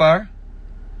 December too far?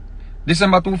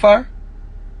 December too far?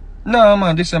 No,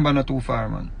 man, December not too far,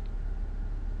 man.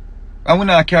 And we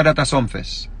not care that a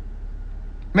Sumfest.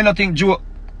 Me not think Joe...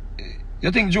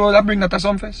 You think Joe will bring that a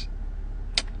Sumfest?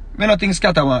 Me not think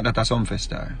Scatter want that a Sumfest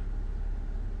star.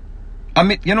 And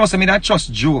me, you know, so me that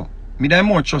trust Joe. Me that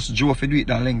more trust Joe for do it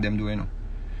than Leng them do, you know.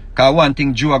 Cause one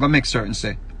thing Joe gonna make certain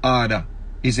say, order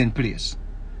is in place.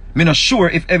 Me not sure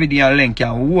if every day and Leng can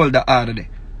hold the order there.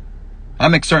 I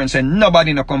make certain say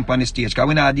nobody no come on the stage. Cause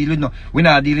we not deal with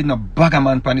no bagger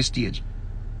man on the stage.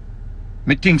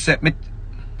 Me think say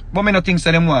but me not think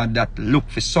say them want that look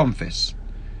for Sumfest.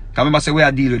 Cause me say we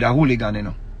are deal with a hooligan, you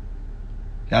know.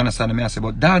 You understand me? I say,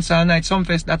 but dance all night,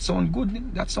 Sumfest, that sound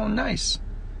good, that sound nice.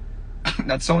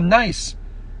 That sound nice.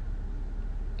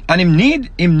 And him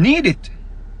need it.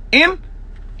 Him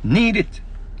need it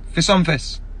for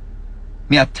Sumfest.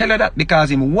 Me I tell you that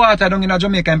because him water down in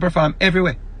Jamaica and perform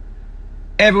everywhere.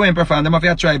 Everywhere him perform, them have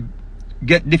to try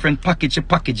get different package to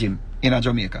package him in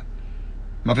Jamaica.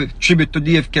 I have tribute to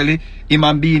Dave Kelly, him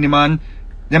and Beanie Man,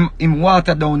 them him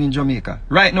water down in Jamaica.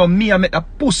 Right now, me I make a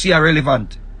pussy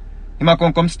relevant. Him a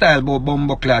come style about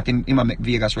bumbo clat, him a make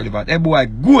Vegas relevant. Hey boy,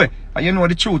 go! And you know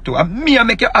the truth too. And me I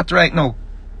make you hot right now.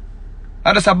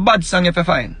 And that's a bad song if you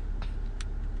find.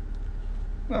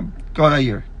 Go out of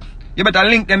here. You better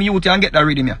link them youth and get that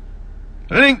rhythm ya.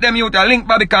 Link them youth and link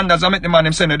Bobby Candace and make the man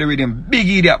them send her the rhythm. Big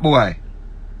idiot boy.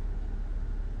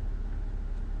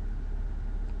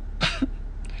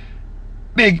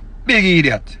 Big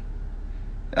idiot.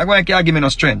 You're going to give me no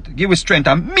strength. Give me strength.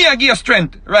 And me I give you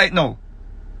strength right now.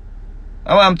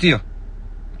 I want to you.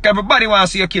 Everybody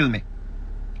wants to see you kill me.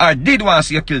 Or did want to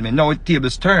see you kill me. Now the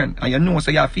tables turn. And you know,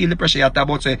 so you feel the pressure you have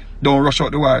about say, don't rush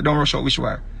out the war. Don't rush out which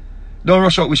war. Don't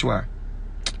rush out which war.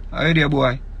 Are you there,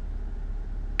 boy?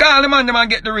 Call the man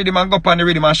get the rhythm and go up on the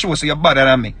rhythm and show so you're better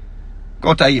than me. Go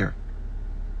out of here.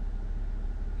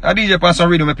 I DJ pass some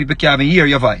rhythm where people can't even hear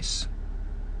your voice.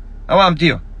 I want to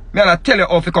you. Me I'll tell you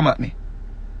how to come at me.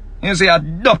 You say you're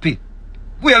duppy.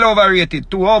 Well overrated.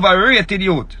 Too overrated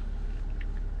youth.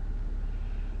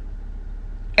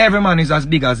 Every man is as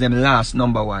big as them last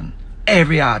number one.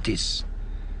 Every artist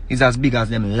is as big as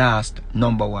them last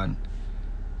number one.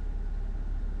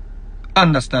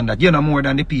 Understand that. You're no more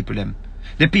than the people them.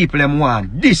 The people them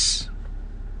want this.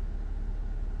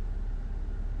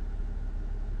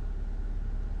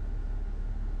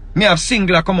 Me have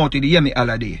Singler come out to the Yemi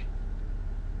holiday.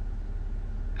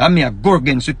 And me have go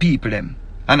against the people them.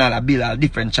 And I'll build all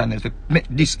different channels to make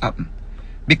this happen.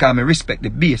 Because I respect the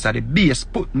base. And the base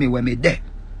put me where me there.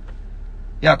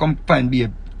 Yeah, come find me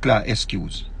a clear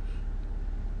excuse.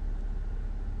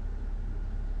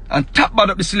 And tap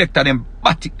bad up the selector them.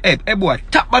 Hey boy,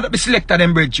 tap bad up the selector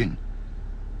them, bridging.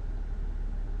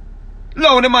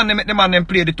 Low the man them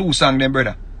play the two songs them,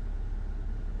 brother.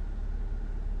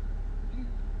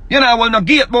 You know, I will not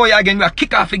gate boy again, we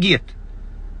kick off the gate.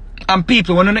 And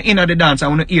people, when you're in the dance, I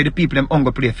want to hear the people them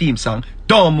hunger play a theme song.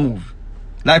 Don't move.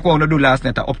 Like what I do last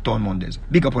night at Uptown Mondays.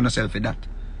 Big up on yourself for that.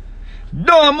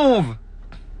 Don't move.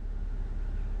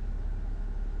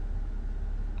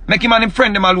 Make him and him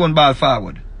friend them alone ball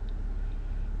forward.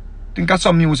 Think of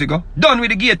some music, go. Done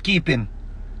with the gatekeeping.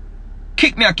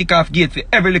 Kick me a kick off gate for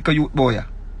every little youth boy.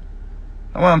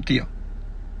 I want to you.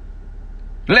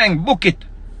 Leng, book it.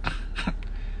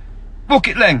 Book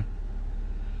it, Leng.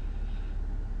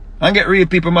 And get real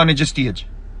people manage the stage.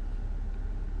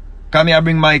 Come here, I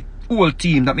bring my whole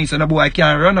team. That means that boy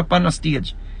can't run up on the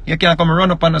stage. You can't come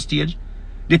run up on the stage.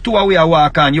 The two of we are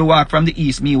walk on. You walk from the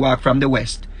east, me walk from the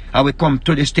west. And we come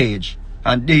to the stage.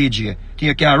 And DJ.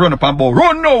 You can't run up and bow.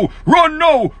 Run now! Run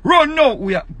now! Run now!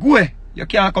 We are go. You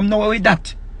can't come nowhere with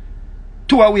that.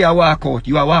 Two of we are walk out.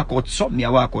 You are walk out something, me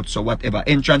a walk out so whatever.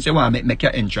 Entrance you want make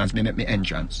your entrance. Me make me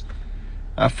entrance.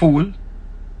 A fool.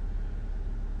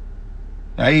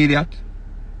 A idiot.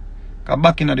 Cause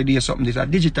back in the day something, this a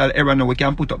digital era now. We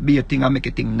can put up be a thing and make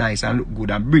a thing nice and look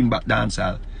good and bring back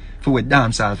dancehall. For we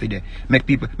dancehall for there. Make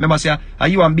people remember say are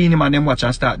you and Beanie Man them watch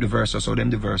and start the verses or them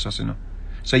the verses, you know.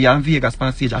 So you and Vegas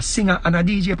on stage, a singer and a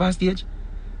DJ on stage.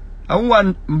 And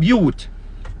one youth.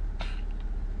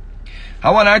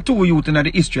 And one or two youth in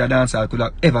the history of dancehall could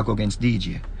have ever go against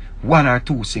DJ. One or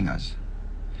two singers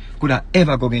could have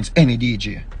ever go against any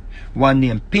DJ. One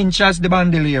name Pinchas the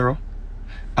Bandolero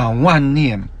and one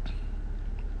name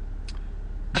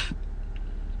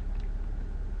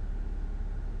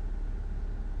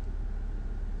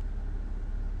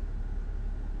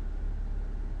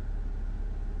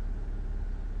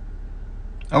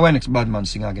and when next Badman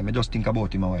singer again, I just think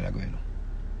about him a while ago, you know.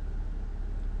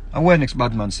 And when next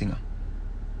Badman singer?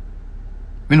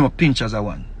 We know Pinchas a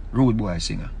one, Rude Boy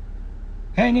singer.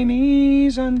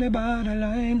 Enemies on the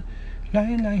borderline,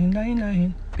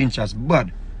 line. Pinchas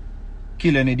bad.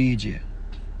 Kill any DJ.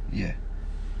 Yeah.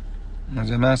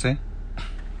 That's what I say.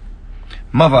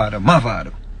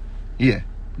 Mavado. Yeah,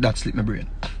 that slipped my brain.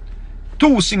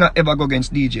 Two singer ever go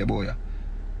against DJ boy.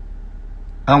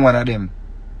 And one of them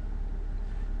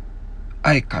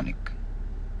iconic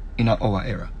in our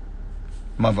era.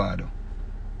 Mavado.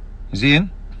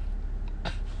 Zin?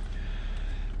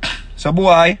 So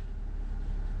boy,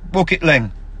 bucket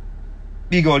length.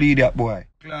 Big old idiot boy.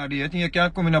 Claudia, you think you can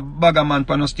come in a bag of man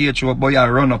on a stage show, boy, you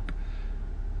run up.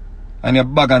 And you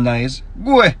bag of nice.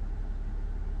 Go away.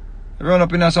 Run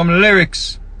up in some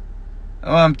lyrics.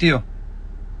 I want to you.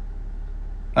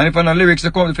 And if on the lyrics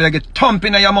they come, if you get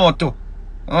thumping in your mouth too.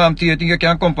 I want to you think you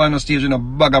can come on a stage in a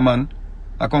bag of man.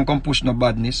 I can't push no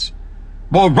badness.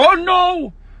 But run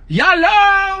now!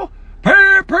 Yellow!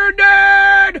 Paper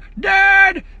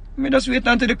dead! Me just wait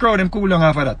until the crowd them cool down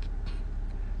after that.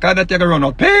 Cause that you can run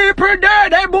out. Paper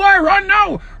dead! Hey boy, run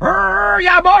now!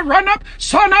 Yeah boy, run up,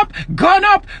 sun up, gun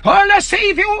up, all the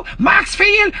Seaview,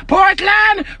 Maxfield,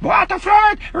 Portland,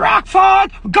 Waterford,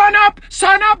 Rockford, gun up,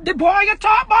 sun up, the boy you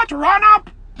talk about, run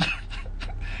up!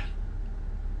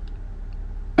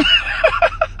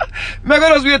 Me go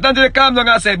just wait until they calm down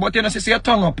and say, but you know, see your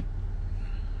tongue up.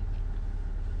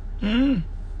 Yeah,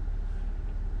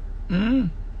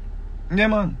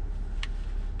 man.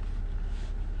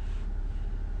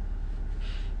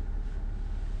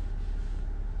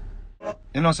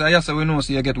 You know, so yes, we know,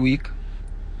 so you get weak.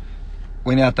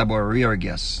 When you talk about rear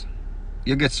gas,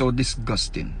 you get so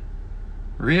disgusting.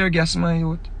 Rear gas, my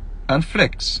youth. And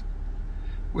flex.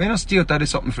 We don't stay out of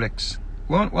this something flex.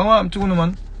 What want to do,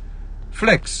 man?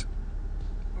 Flex.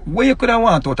 What you could have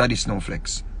want out of this now,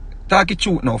 flex? Talk it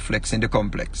truth now, flex in the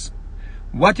complex.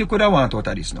 What you could have want out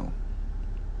of this now?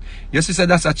 You see,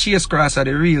 that's a Chase Cross of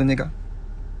the real nigga.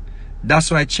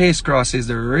 That's why Chase Cross is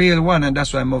the real one, and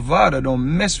that's why Mavado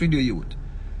don't mess with your youth.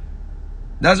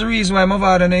 That's the reason why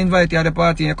Mavado don't invite you at the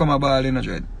party and you come a ball in a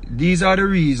dread. These are the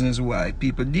reasons why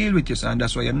people deal with you, son, and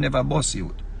that's why you never boss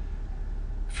youth.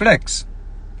 Flex.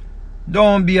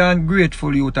 Don't be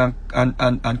ungrateful, youth,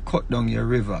 and cut down your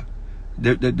river.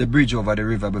 The bridge over the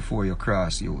river before you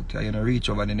cross, youth. You know, reach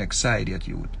over the next side yet,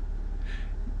 youth.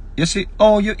 You see,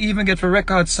 oh, you even get for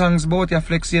record songs about your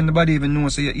flexi and nobody even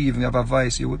knows so you even have a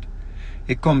voice, youth.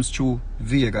 It comes through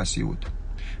Vegas, youth.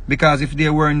 Because if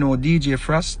there were no DJ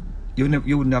Frost, you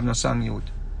wouldn't have no song,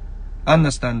 youth.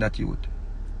 Understand that, youth.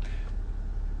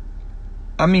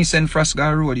 I mean send Frost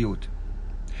go road, youth.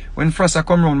 When Frost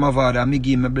come round my father, me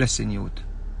give him a blessing, youth.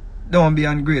 Don't be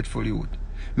ungrateful, youth.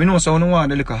 Me know so I don't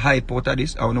want a little hype out of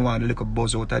this. I don't want a little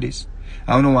buzz out of this.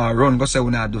 I don't want to run go say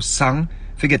when I do song.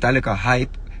 Forget a little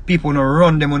hype. People no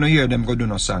run them when you hear them go do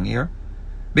no song here.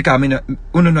 Because I mean,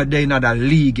 you know they in that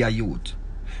league, your youth.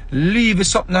 Leave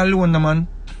something alone, man.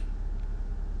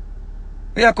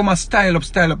 You come and style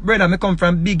up. Brother, me come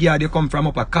from big yard, you come from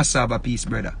up a cassava piece,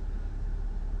 brother.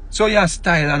 So yeah,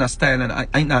 style and a style and I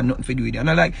ain't not nothing for do with it. And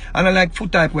I like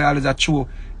foot type where always I throw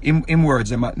him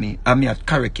words them at me and me at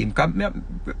correct him. Cause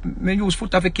me use foot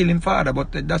to kill him father,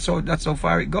 but that's how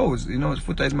far it goes. You know,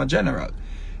 foot is my general.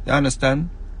 You understand?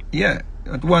 Yeah.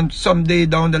 One someday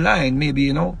down the line, maybe,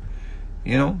 you know,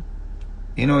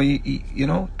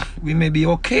 we may be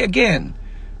okay again.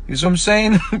 You see what I'm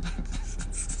saying?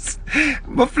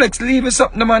 But Flex, leave it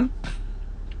something, man.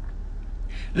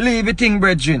 Leave it thing,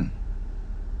 brethren.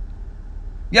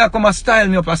 Yeah, come and style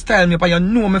me up, and you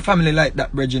know my family like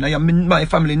that, brethren. And my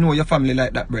family know your family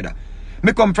like that, brother.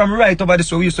 Me come from right over this,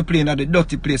 so we used to play in the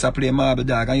dirty place, I play marble,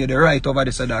 dog, and you're the right over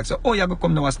this, dog. So, oh, you go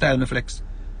come now and style me, Flex.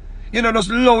 You know, just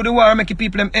loud the war, make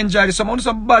people them enjoy this.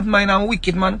 Some bad mind and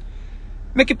wicked, man.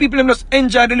 Make people them just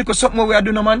enjoy the little something we are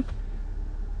doing, man.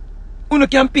 Uno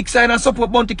can pick side and support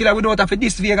Bounty Killer without have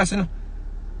this Vegas, you know.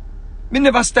 Me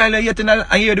never style yet and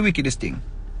I hear the wickedest thing.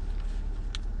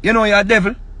 You know, you're a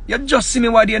devil. You just see me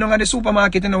one day, you know, at the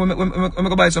supermarket, you know, when I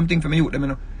go buy something for me youth, them, you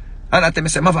know. And I tell me,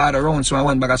 say, my father around, so I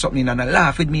want back something and I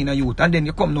laugh with me in a youth. And then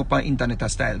you come up on internet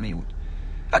and style me youth.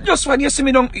 Just what you see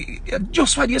me down,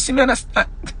 just what you see me understand.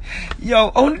 Yo,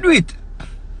 I want to do it.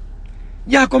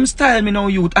 You come style me now,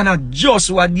 youth, and I just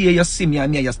what day you see me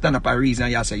and you stand up a reason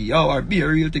and you say, yo, I be a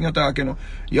real thing you talk, you know.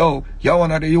 Yo, you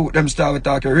one of the youth, them start with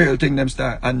talk, a real thing, them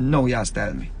start, and now you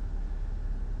style me.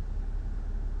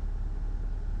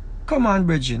 Come on,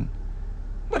 brethren.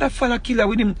 What a fella killer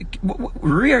with him,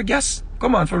 rear gas?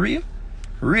 Come on, for real?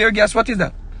 Rear gas, what is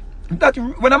that? That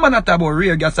when a man talk about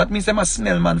rear gas, that means they must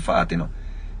smell man fart, you know.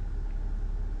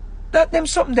 That them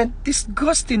something that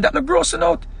disgusting, that no grossing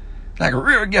out. Like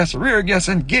rear gas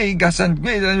and gay gas and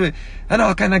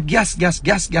all kind of gas.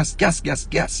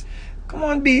 Come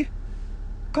on, B.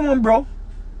 Come on, bro.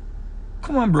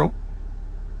 Come on, bro.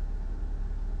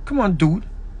 Come on, dude.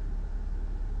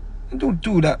 Don't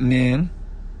do that, man.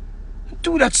 Don't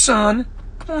do that, son.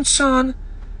 Come on, son.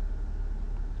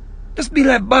 Just be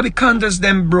like Bobby Condors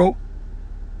them, bro.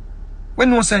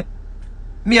 When one say,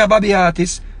 me a Bobby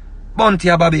artist, Bounty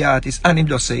a Bobby artist, and him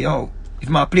just say, yo,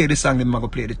 if I play the song, then I go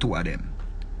play the two of them.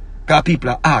 Because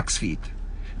people are axe feet.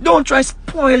 Don't try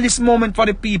spoil this moment for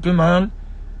the people, man.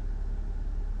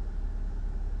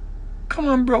 Come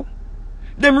on, bro.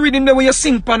 Them reading them when you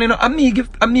sing pan, you know, and me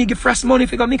give fresh money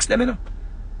if you go mix them, you know.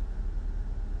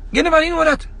 You never know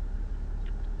that.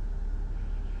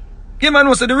 You man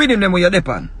know so the reading them when you're there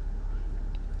pan.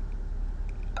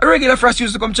 A regular fresh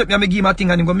used to come check me and me give my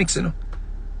thing and him go mix, you know.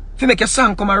 If you make your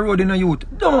song come a road in a youth,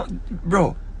 don't,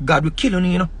 bro, God will kill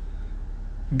you, you know.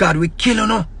 God will kill you,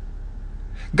 no.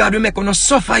 God will make you no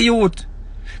suffer, youth.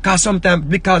 Because sometimes,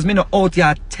 because me no out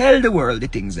here tell the world the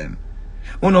things them.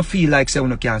 You no feel like say you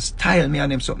no can style me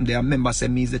and them something there. Remember say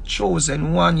me is the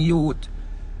chosen one, youth.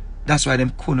 That's why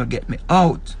them couldn't get me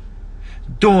out.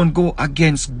 Don't go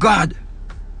against God.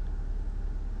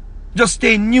 Just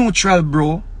stay neutral,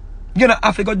 bro. You don't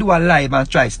have to go do a live and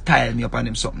try style me up on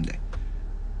them something there.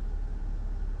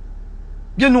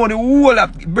 You know the whole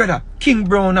of, brother, King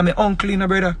Brown and my uncle, you know,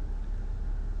 brother.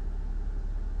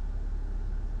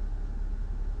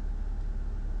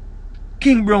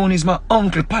 King Brown is my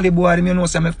uncle, Pally boy, you know,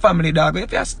 say my family dog.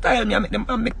 If you style me, I make them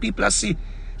and make people see.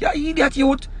 You idiot,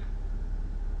 youth.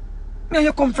 Man,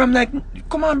 you come from like,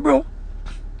 come on, bro.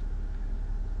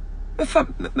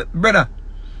 Brother,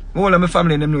 all of my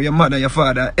family, them know your mother, your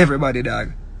father, everybody,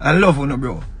 dog. I love you, no,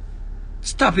 bro.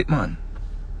 Stop it, man.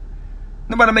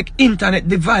 Nobody make internet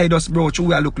divide us, bro. Through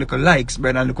we look like likes,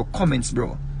 brother, and look comments,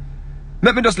 bro.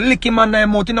 Let me just lick him on my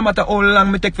mouth. No matter how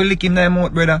long me take for lick him on my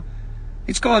mouth, brother.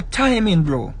 It's called timing,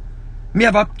 bro. Me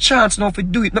have a chance now to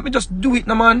do it. Let me just do it,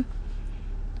 no, man.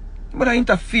 But I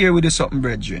interfere with this something,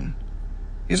 brethren.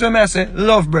 You see what I say?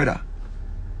 Love, brother.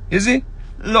 You see?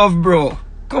 Love, bro.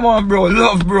 Come on, bro.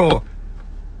 Love, bro.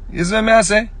 You see what I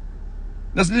say?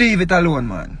 Just leave it alone,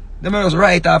 man. Let me just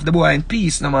write off the boy in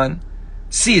peace, no, man.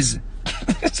 Sis.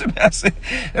 You see what I say?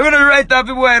 Let me just write off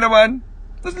the boy, no, man.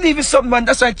 Just leave it something, man.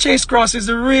 That's why Chase Cross is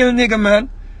the real nigga, man.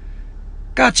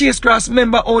 Cause Chase Cross,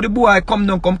 remember how the boy come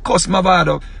down, come cuss my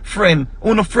father, friend,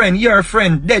 uno friend, your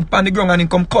friend, dead pan the ground, and he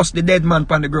come cuss the dead man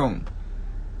pan the ground.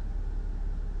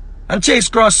 And Chase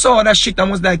Cross saw that shit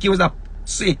and was like, he was a,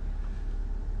 see.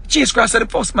 Chase Cross said the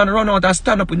first man run out and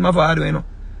stand up with my father, you know.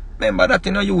 Remember that,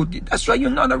 you know, you, that's why you're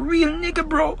not a real nigga,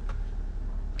 bro.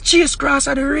 Chase Cross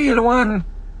are the real one.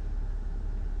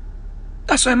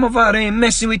 That's why my father ain't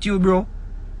messing with you, bro.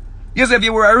 You say if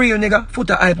you were a real nigga, foot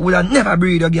of hype would have never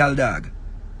breed a girl, dog.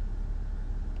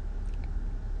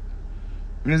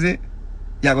 You see?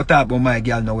 You go talk about my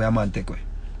girl now where a man take away.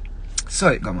 So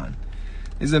it come on.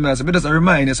 You see me? So just a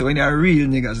reminder, so when you're a real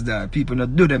niggas, dog, people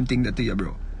not do them things that to you,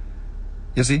 bro.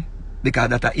 You see? Because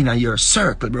that are in your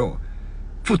circle, bro.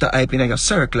 Put a hype in your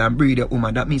circle and breed a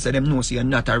woman. That means that them know see you're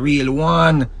not a real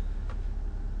one.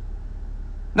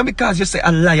 Not because you say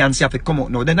alliance you have to come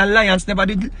out now. Then alliance never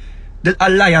did. The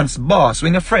alliance boss,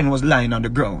 when your friend was lying on the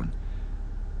ground,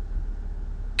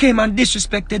 came and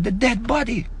disrespected the dead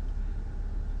body.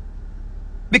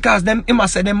 Because them, he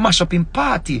must say them mash up in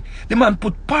party. The man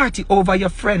put party over your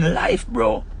friend life,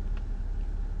 bro.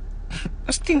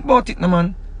 Just think about it, no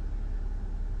man.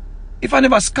 If I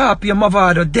never scarp your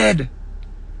mother dead.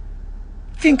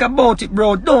 Think about it,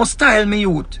 bro. Don't style me,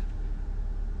 youth.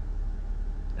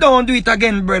 Don't do it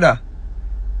again, brother.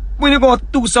 When you go to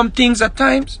do some things at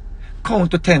times,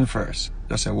 count to 10 first.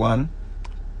 Just say 1,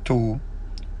 2,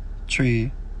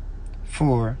 3,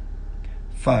 4,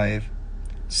 5,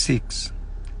 6,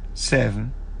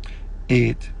 7,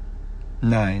 8,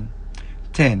 9,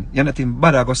 10. You're not even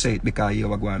bother go say it because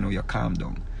you are going to you calm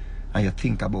down and you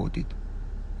think about it.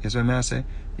 You see what I say?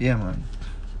 Yeah, man.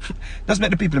 That's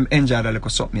make the people enjoy that little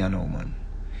something I know, man.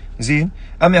 You see?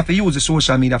 I have to use the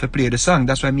social media to play the song.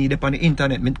 That's why me up on the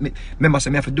internet. Remember, I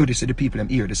have to do this so the people them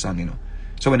hear the song, you know.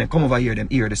 So when they come over here, them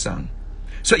hear the song.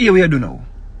 So here we do now.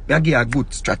 We give a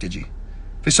good strategy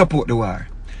to support the war.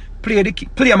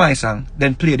 Play my song,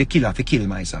 then play the killer to kill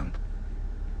my song.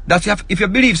 That's if you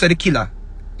believe so the killer.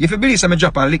 If you believe so me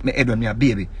drop and lick my head when me a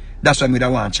baby, that's why me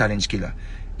don't want challenge killer.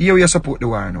 Here we support the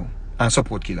war now and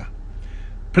support killer.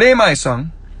 Play my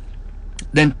song,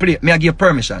 then play. Me I give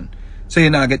permission. So you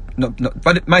know get no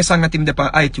but my song not even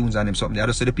on iTunes and them something. I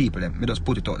just say the people them. Me just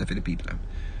put it out there for the people them.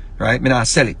 Right? Me not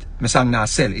sell it. My song not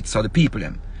sell it. So the people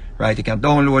them. Right? You can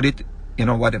download it, you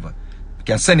know, whatever. You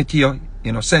can send it to you,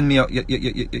 you know, send me your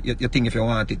thing if you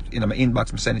want it. In my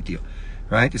inbox, me send it to you.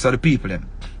 Right? It's all the people them.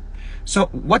 So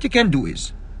what you can do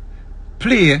is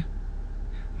play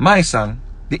my song,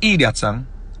 the idiot song,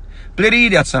 play the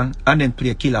idiot song, and then play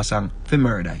a killer song for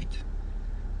murder it.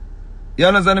 You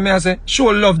understand me? I say, show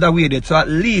love that way did. So at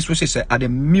least we say, the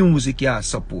music you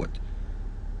support.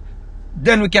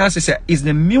 Then we can say, is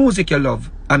the music you love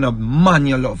and a man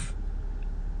you love.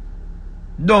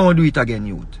 Don't do it again,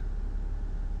 youth.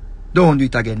 Don't do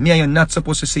it again. Me and you not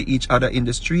supposed to see each other in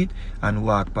the street and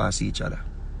walk past each other.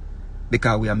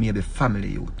 Because we are maybe family,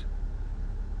 youth.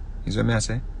 You see what I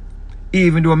say?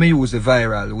 Even though I use the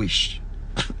viral wish.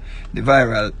 the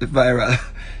viral.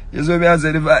 You see what I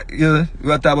say? You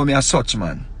talk about me as such,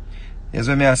 man. You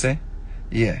see what I say?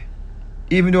 Yeah.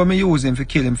 Even though I use him for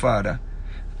kill him father,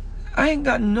 I ain't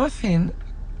got nothing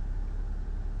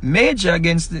major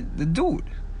against the dude.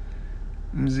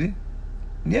 You see?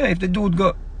 Yeah, if the dude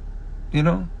got, you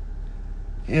know,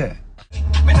 yeah.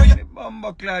 Me know you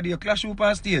bumbo clad, you clash up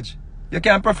on stage. You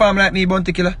can't perform like me,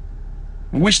 Bounty Killer.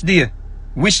 Which day,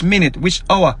 which minute, which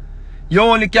hour. You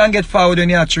only can get forward when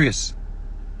you're trace.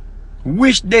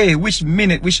 Which day, which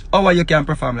minute, which hour you can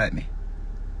perform like me.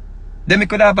 Then me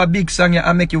could have a big song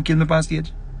and make you kill me on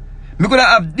stage. Me could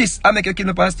have this and make you kill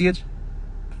me on stage.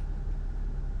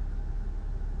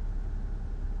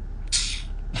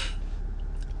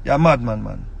 You're a madman,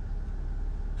 man.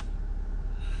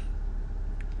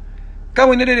 Come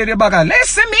when you did the back and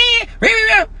listen me.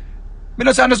 Me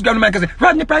don't sound just grab the mic and say,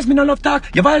 Rodney Price, me no love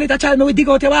talk. You violate a child, me will dig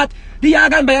out your what? The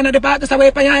organ by another part, just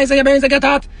away from your eyes and your brains get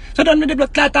hot. So don't me the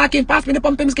blood clot talking, pass me the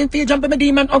pump, skin feel, jump in my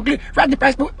demon, ugly. Rodney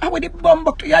Price, how would the bomb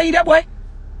buck? You hear that boy?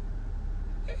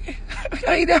 You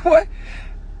hear that boy?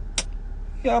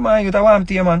 Yeah, man, you want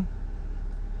to, man.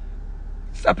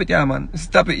 Stop it, yeah, man.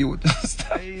 Stop it, you.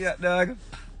 Stop. You hear that, dog?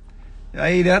 You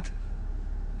hear that?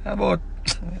 How about?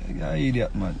 You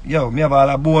idiot, man. Yo, me have all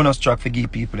a bonus track for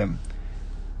give people them.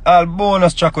 All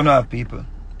bonus track on all people.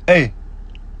 Hey.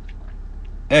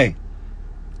 Hey.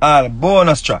 All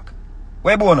bonus track.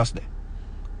 Where bonus there?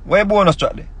 Where bonus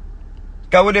track there?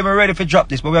 Because we're even ready for drop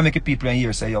this, but we're making people in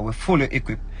here say, yo, we're fully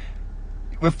equipped.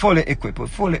 We're fully equipped. We're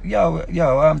fully, yo,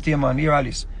 I'm telling you, man, hear all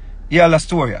this. Hear all the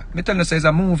story. Me tell you, it's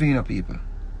a movie, you know, people.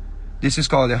 This is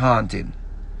called The Haunted.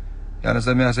 You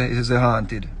understand me? I say, it is The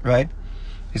Haunted, right?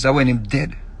 It's a when him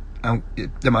dead. And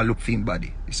them a look for him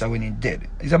body. It's a when him dead.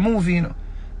 It's a movie, you know.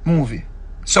 Movie.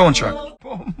 Soundtrack.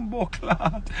 Bumbo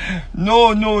clot.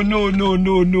 No.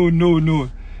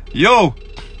 Yo.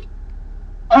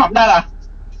 Oh, brother.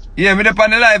 Yeah, me up on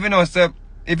the live, you know, so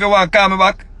if you want to call me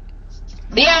back.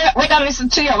 Yeah, we can listen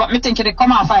to you, but me think you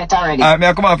come off it already. May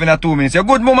I come off in 2 minutes. You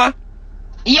good, mama?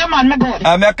 Yeah, man, me good.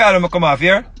 May I call you, me come off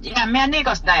here? Yeah, me and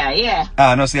Nikos there,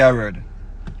 yeah. No, see a word.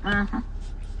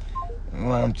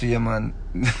 Mm-hmm. I'm to you, man.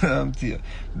 I'm to you.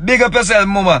 Big up yourself,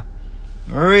 mama.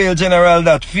 Real general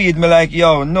that feed me like,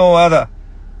 yo, no other.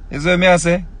 You see what I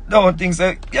say? Don't think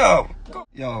so.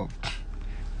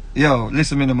 Yo,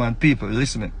 listen me, no, man. People,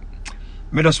 listen me.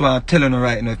 Me just want to tell you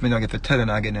right now, if me not get to tell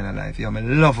you again in a life, yo, me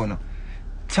love you.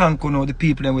 Thank you, the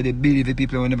people them where they believe, the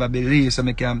people who never believe, so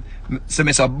me can, say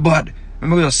me so bad.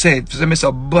 Me just say, say me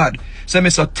so bad, say me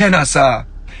so tennis,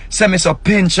 say me so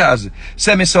pinchers,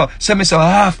 say me so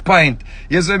half pint.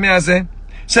 You see what me I say?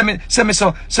 Say me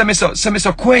so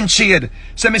quenchade,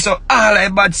 say me so all I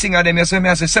bad singer them, you see what me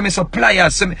I say me so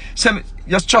pliers, say me,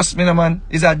 just trust me no man,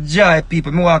 it's a joy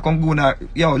people, me want to come go now,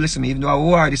 yo listen me, even though I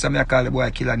war this and me I call the boy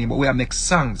killer name, but we are make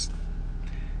songs.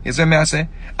 You see what I say?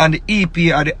 And the EP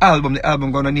or the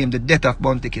album gonna name The Death of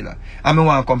Bounty Killer. And me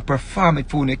want to come perform it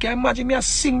for you. Can you imagine me I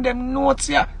sing them notes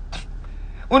here?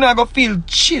 When I go feel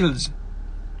chills.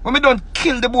 When me don't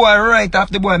kill the boy right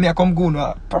after the boy, me I come go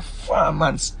now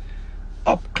performance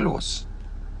up close.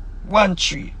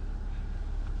 1-3.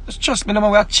 Just trust me, no man,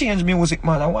 we have changed music,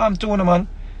 man. I want to, no man.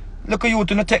 Look at you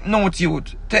to take notes,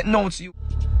 youth. Take notes, you.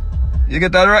 You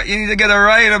need to get a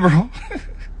writer, bro.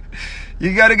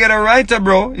 You gotta get a writer,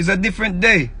 bro. It's a different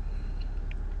day.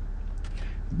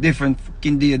 Different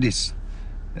fucking day, this.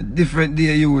 A different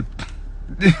day, youth.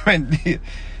 Different day.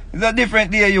 It's a different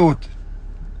day, youth.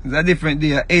 It's a different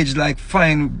day. Age like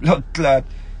fine blood clot.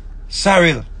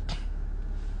 Cyril.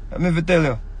 Let me tell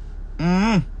you.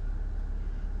 Yeah,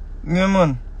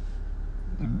 man.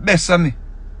 The best of me.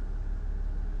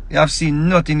 You have seen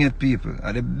nothing yet, people.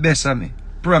 Are the best of me.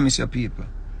 Promise you, people.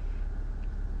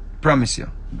 Promise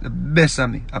you. The best of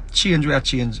me. I've changed where I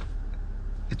changed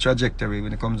the trajectory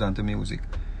when it comes down to music.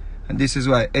 And this is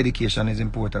why education is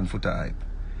important for the hype.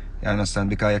 You understand?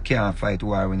 Because you can't fight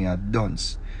war when you're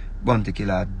dunce. Bounty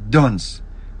killer dunce.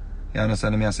 You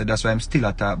understand me? I said that's why I'm still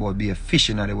a talk about being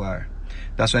fishing at the war.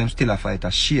 That's why I'm still a fight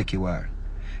a shaky war.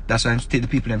 That's why I'm still the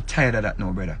people them tired of that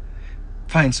now, brother.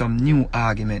 Find some new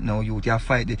argument now, youth. You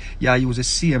fight it. You use the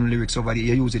same lyrics over there.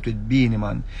 You use it with Beanie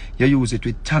Man. You use it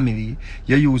with Tommy Lee.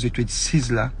 You use it with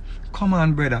Sizzler. Come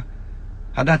on, brother.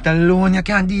 And that alone you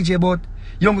can't DJ about.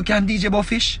 You can't DJ about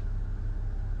fish.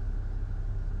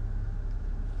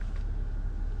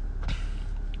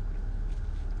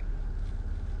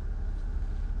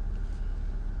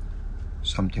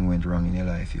 Something went wrong in your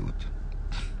life, youth.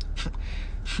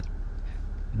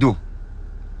 Do.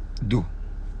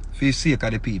 For the sake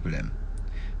of the people, them.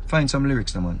 Find some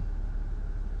lyrics, no, man.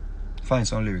 Find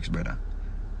some lyrics, brother.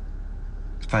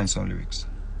 Find some lyrics.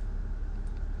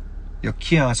 You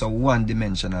can't so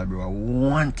one-dimensional, bro.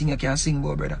 One thing you can sing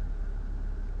about, brother.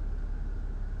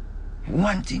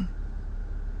 One thing.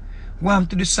 Warm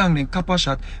to the song, then cap a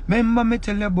shot. Remember me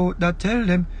tell you about that, tell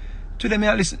them. To them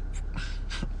I listen.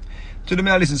 To them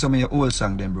I listen to some of your old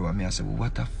song, then, bro. And me I say,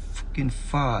 what a fucking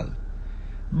fall.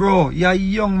 Bro, you're a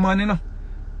young man, you know.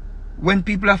 When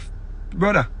people are,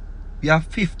 brother, you're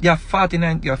 50, you're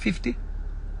 49, you're 50.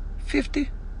 50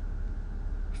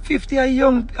 are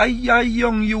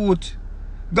young youth.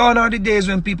 Gone are the days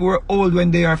when people were old when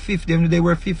they are 50 and they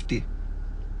were 50.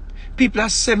 People are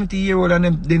 70-year-old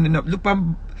and them look at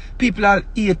people are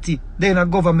 80. They're in a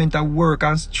government at work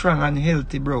and strong and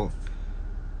healthy, bro.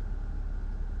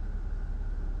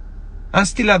 And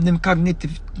still have them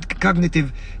cognitive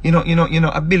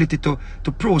ability to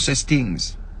process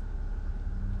things.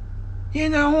 You're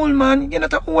not old man. You're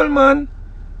not an old man.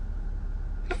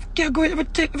 You can't go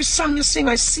every song you sing,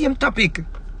 I same topic.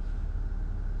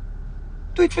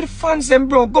 Do it for the fans, them,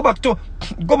 bro. Go back to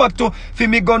for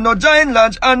me go no giant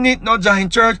lodge and it no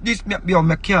giant church. This me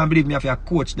can't believe me have to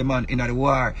coach the man in the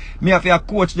war. Me have to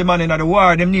coach the man in the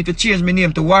war. Them need to change my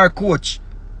name to War Coach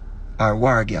or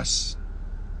War Gas.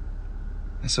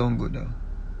 That sound good though.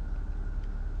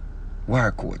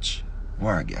 War Coach,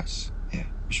 War Gas. Yeah,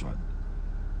 which one?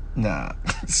 Nah,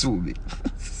 Subi.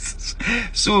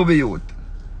 Subi youth.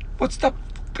 But stop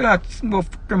clock, sing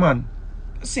about man.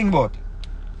 Sing about.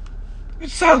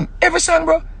 Song, every song,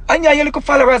 bro. And yeah, you look at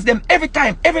followers them every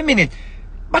time, every minute.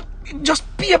 But just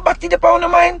pay back to the pound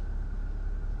of mine.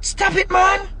 Stop it,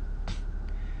 man.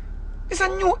 It's a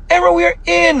new era we're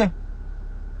in.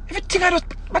 Everything I just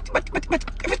but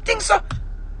everything so.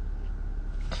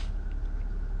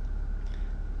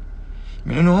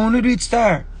 I don't know how to do it,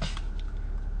 star.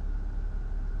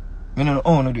 I don't know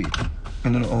how to do it. I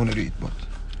don't know how to do it, but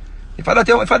if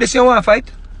I just you want to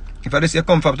fight, if I just you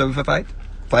comfortable with a fight,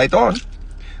 fight on.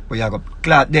 But you got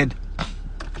clot dead.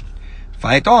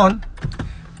 Fight on.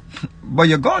 But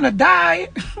you're gonna die.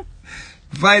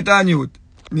 Fight on, youth.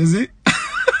 You see?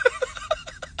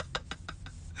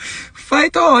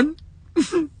 Fight on.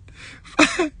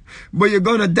 But you're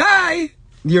gonna die.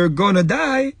 You're gonna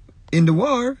die in the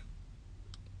war.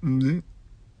 See?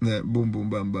 Yeah, boom, boom,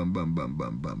 bam, bam, bam, bam,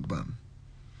 bam, bam, bam.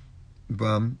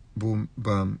 Bam, boom,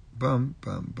 bam, bam,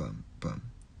 bam, bam, bam.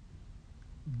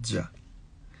 Ja.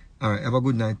 Alright, have a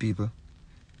good night, people.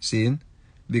 Seeing?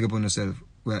 Big up on yourself.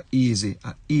 We're easy.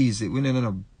 Easy. We need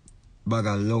a bag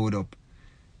of load up.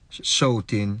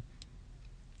 Shouting.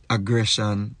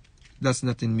 Aggression. That's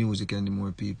not in music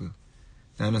anymore, people.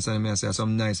 You understand me? I say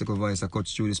some nice little voice that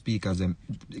cuts through the speakers.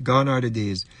 Gone are the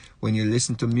days when you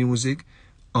listen to music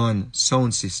on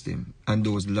sound system and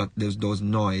those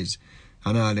noise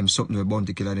and all them something we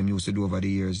Bounty Killer them used to do over the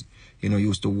years, you know,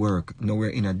 used to work. Now we're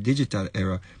in a digital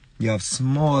era. You have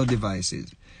small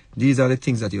devices. These are the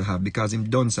things that you have because him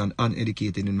dunce and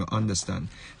uneducated and understand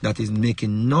that is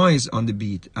making noise on the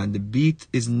beat, and the beat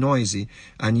is noisy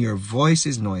and your voice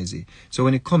is noisy. So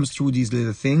when it comes through these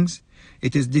little things,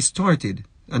 it is distorted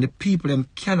and the people them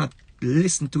cannot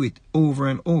listen to it over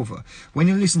and over. When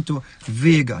you listen to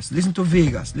Vegas, listen to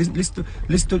Vegas, listen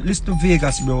to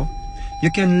Vegas, bro.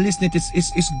 You can listen it.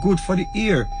 It's good for the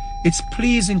ear. It's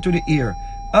pleasing to the ear.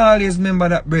 Always remember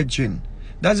that, brethren.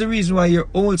 That's the reason why your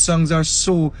old songs are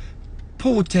so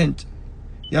potent.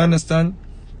 You understand?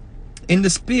 In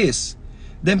the space,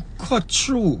 them cut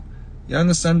through. You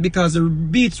understand? Because the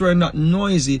beats were not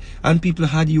noisy and people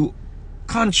had you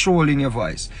controlling your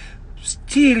voice.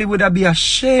 Steely would have been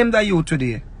ashamed of you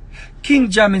today. King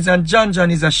Jammins and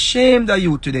John is ashamed of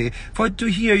you today for to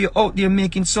hear you out there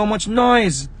making so much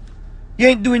noise. You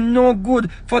ain't doing no good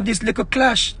for this little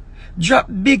clash. Drop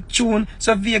big tune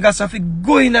so Vegas have to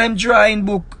go in and drawing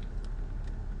book.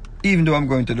 Even though I'm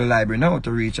going to the library now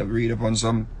to read upon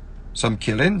some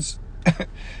killings.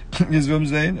 You see what I'm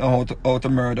saying? How to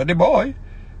murder the boy.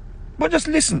 But just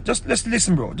listen. Just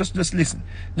listen, bro. Just listen.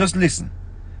 Just listen.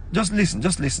 Just listen.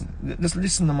 Just listen. Just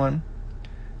listen, man.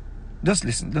 Just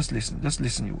listen. Just listen. Just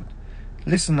listen, youth.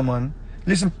 Listen, man.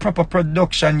 Listen, proper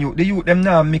production, youth. The youth them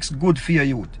now mix good for your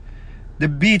youth. The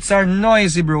beats are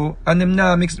noisy, bro, and them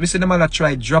now mix. We see them all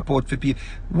try drop out for people.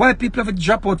 Why people have a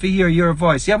drop out for hear your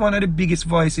voice? You have one of the biggest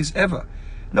voices ever.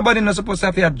 Nobody not supposed to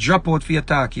have a drop out for your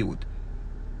talk, youth.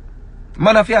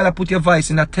 Man, if you have to put your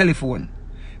voice in a telephone.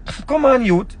 Come on,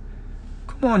 youth.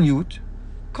 Come on, youth.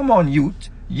 Come on, youth.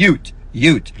 Youth.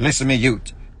 Listen me,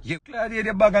 youth. Glad you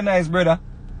the bag of nice, brother.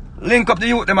 Link up the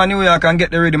youth them in New York and get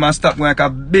the rhythm and stop like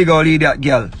a big old idiot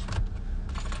girl.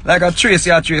 Like a trace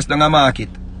down a market.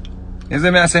 You see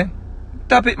me I say?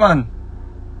 Tap it, man.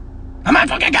 I'm a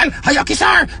fucking girl. How you kiss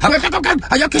her? How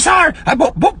you kiss her? I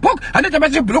book. And then the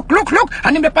look.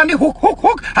 And then the pan the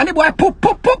hook. And the boy poop.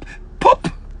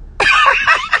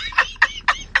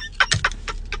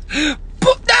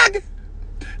 Poop, dog.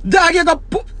 Dog, you got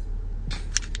poop.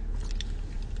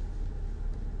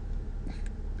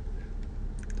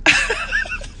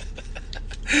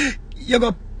 You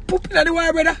got poop in the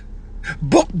wire, brother.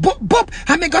 Boop,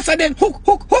 and then goes and then hook,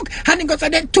 and then goes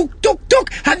and then tuk,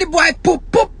 and the boy poop.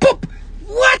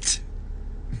 What?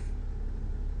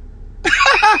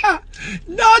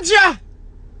 No, ja.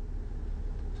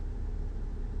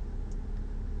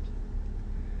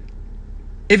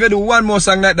 If you do one more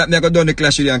song like that, me I go down the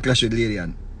clash with you and clash with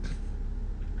Ladian.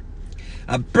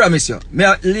 I promise you, me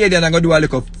and Ladian I go do a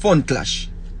little fun clash.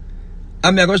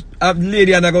 And me I go have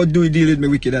Ladian I go do deal with me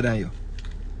wickeder than you.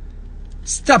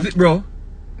 Stop it, bro.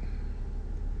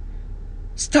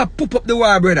 Stop poop up the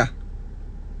wire, brother.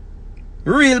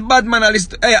 Real bad man, at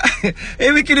least. Hey,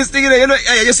 wickedest thing, you know,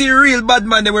 you see real bad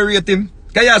man, they will rate him.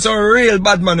 Cause you have some real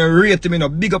bad man, rate him, you know.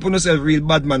 Big up on yourself, real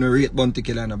bad man, rate Bounty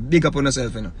Killer, you know. Big up on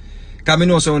yourself, you know. Cause I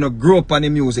know so, you know, grow up on the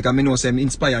music, and I know so, I'm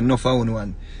inspire enough for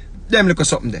one. Them look at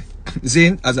something there.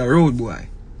 See, as a road boy.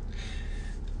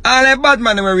 All the bad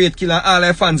man, they will rate killer, all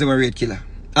the fans, they will rate killer.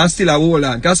 And still a hold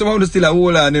on. Because somehow still a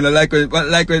hold on, you know, like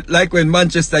when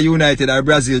Manchester United or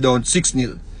Brazil down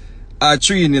 6-0. Or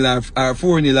 3-0 or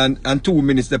 4-0 and 2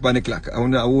 minutes left on the clock. I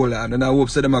want to hold on and I hope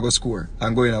so them are going to score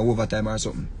and go in a overtime or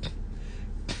something.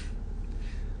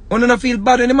 I don't feel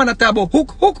bad when the man talk about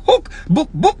hook, book,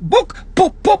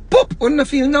 pop. I don't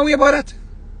feel no way about that.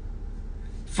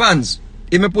 Fans,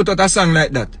 if I put out a song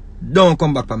like that, don't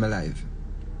come back from my live.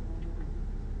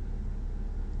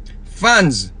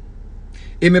 Fans,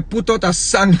 if I put out a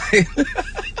song like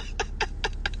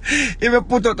if I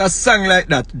put out a song like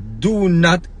that, do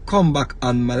not come back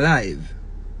on my live.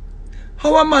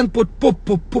 How a man put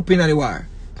poop in the war?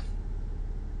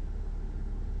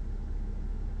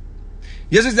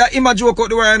 Yes, it's that image joke out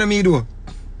the war and me do.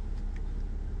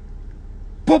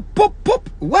 Poop.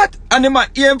 What? And the man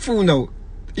hear him fool now.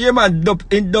 Hear man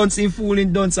in dance in fool.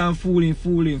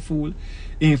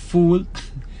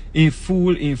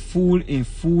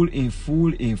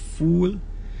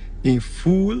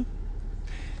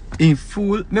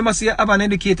 Remember, see, I have an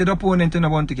educated opponent in a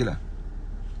Bounty Killer.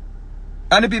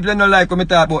 And the people don't like when I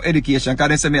talk about education because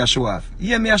they say me a show off.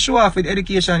 Yeah, me a show off with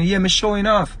education. Yeah, me showing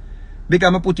off.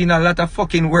 Because I put in a lot of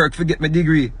fucking work to get my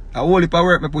degree. A whole heap of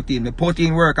work I put in. I put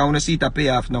in work, I want to see it pay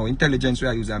off now. Intelligence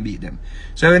where I use and beat them.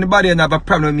 So if anybody have a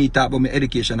problem with me talk about my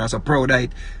education, I'm so proud of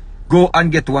it. Go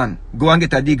and get one. Go and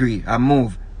get a degree and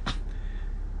move.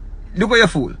 Look at you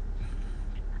fool.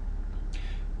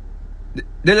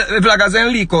 The vloggers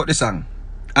then leak out the song.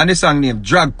 And the song named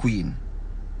Drag Queen.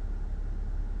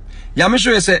 Yeah, I'm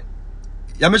sure you say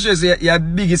you're the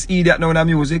biggest idiot now in the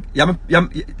music.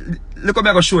 Look how I'm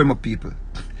going to show him up, people.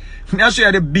 I'm sure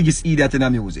you're the biggest idiot in the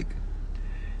music.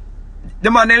 The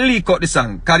man then leak out the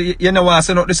song. Because you know what,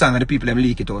 send out the song and the people them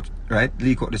leak it out. Right?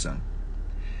 Leak out the song.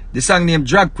 The song named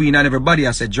Drag Queen and everybody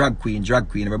has said Drag Queen, Drag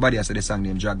Queen. Everybody has said the song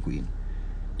named Drag Queen.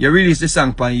 You release the song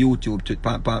on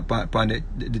YouTube, on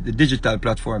the digital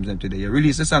platforms them today. You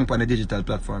release the song on the digital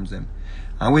platforms them.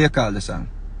 And what you call the song?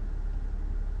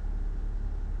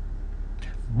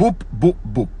 Boop, boop,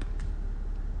 boop.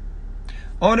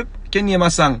 How can you name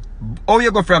a song? How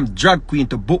you go from Drag Queen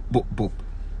to boop, boop, boop?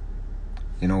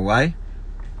 You know why?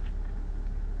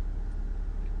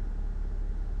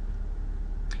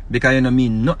 Because you don't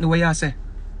mean nothing what you say.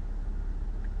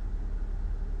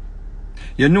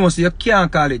 You know, so you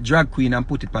can't call it Drag Queen and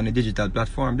put it on the digital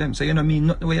platform them. So you don't mean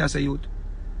nothing what you say, youth.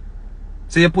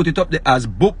 So you put it up there as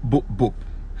boop, boop, boop.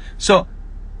 So,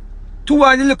 two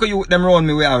of the little youth them around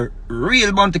me, we are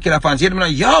real Bounty Killer fans. You hear them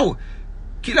like, yo,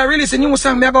 Killer release a new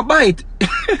song, me I go buy it.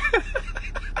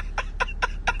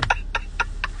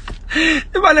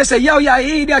 The man say, yo, yeah,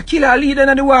 idiot, Killer leader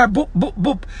in the war, boop, boop,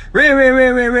 boop.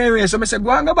 Ray. So I say, go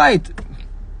and go buy it.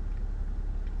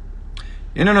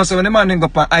 You know, so when the man then go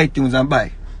on iTunes and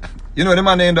buy, you know the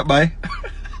man end up buy?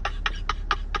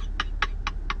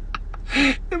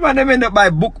 The man then end up buy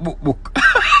book.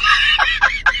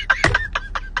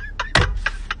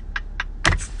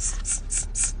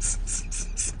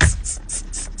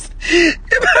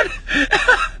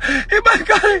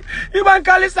 You man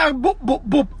call it song book.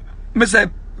 Me say,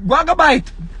 go and go buy it.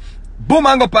 Boom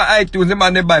and go on iTunes, the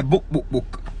man then buy book.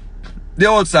 The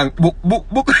old song, book.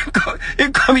 He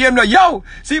come here now, yo,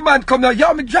 see man come now,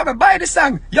 yo, me drop and buy the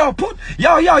song. Yo, put on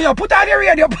the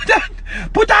radio,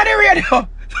 put on the radio.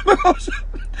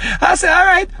 I say,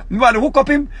 alright, man, hook up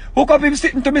him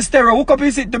sitting to me stereo, hook up him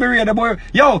sitting to me radio, boy.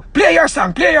 Yo, play your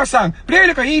song, play a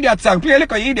little idiot song,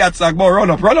 boy,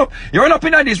 run up. You run up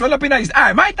in this.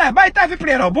 Alright, my time to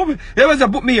play now. Boom. There was a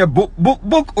book me here, book,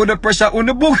 under pressure, on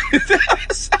the book.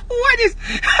 What is,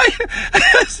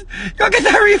 you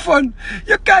get a refund.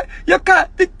 You got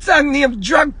the song named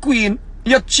Drag Queen,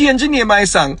 you change the name of my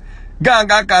song. Go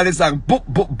call the song,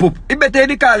 boop. You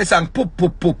better call the song,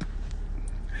 poop.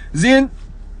 Zin,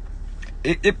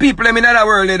 the people in the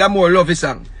world that more love the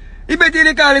song. You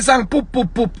better call the song poop.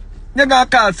 You gonna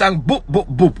call the song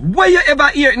boop. Where you ever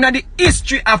hear in the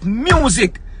history of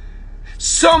music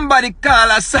somebody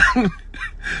call a song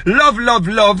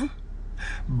love,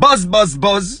 buzz,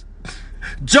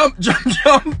 jump,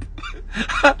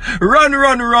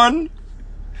 run,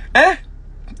 high,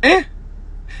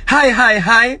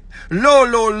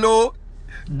 low,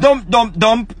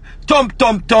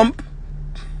 dump, thump.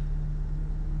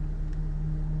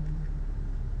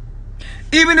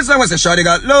 Even the song was a shawty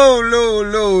got low.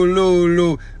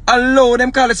 And low,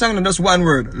 them call the song in just one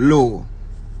word, low.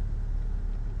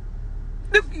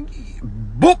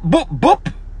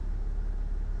 Boop.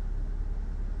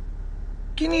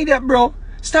 Can you hear that, bro?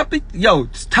 Stop it. Yo,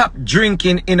 stop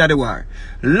drinking in the war.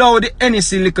 Low the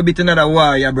NEC little bit in the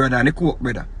war, yeah, brother, and the coke,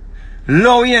 brother.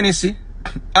 Low the NEC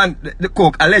and the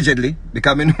coke, allegedly,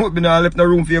 because I know I left no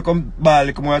room for you come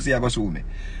ball, come and see I go sue me.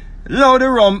 Low the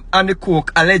rum and the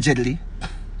coke, allegedly,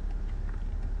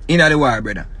 in the war,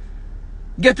 brother.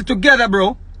 Get it together,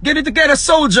 bro. Get it together,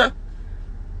 soldier.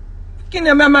 Can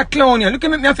you make me clown you? Look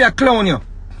at me if I clown you.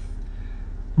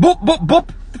 Boop.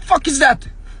 The fuck is that?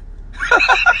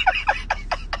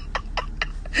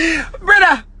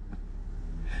 Brother,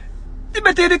 you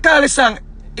better call the song.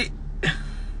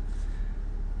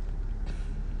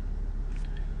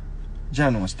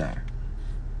 Jano Star.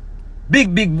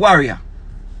 Big warrior.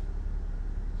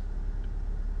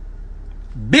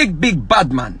 Big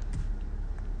bad man.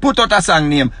 Put out a song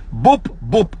name Boop.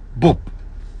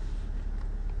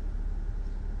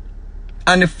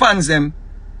 And the fans them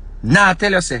nah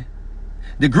tell you say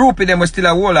the group of them was still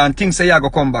a wall and think say you go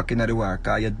come back in the war.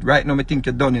 Cause you, right now me think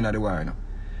you're done in the war, you know.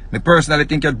 Me personally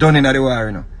think you're done in the war,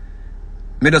 you know.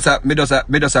 Me just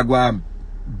go and,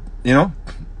 you know,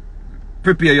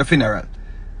 prepare your funeral.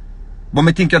 But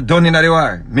me think you're done in the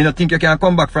war. Me don't think you can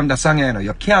come back from the song, you know.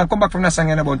 You can't come back from the song,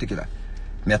 you know, Bounty Killer.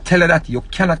 Me tell you that you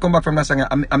cannot come back from that song.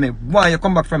 I mean, why you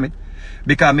come back from it?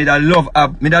 Because me that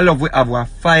love we have one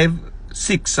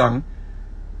 5-6 song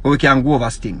or we can go over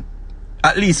Sting.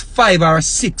 At least 5 or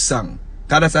 6 songs.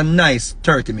 Because that's a nice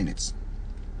 30 minutes.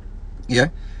 Yeah?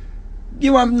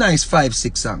 You have nice 5,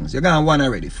 6 songs. You got 1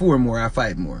 already. 4 more or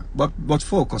 5 more. But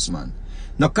focus, man.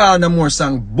 No call no more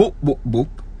song boop, boop, boop.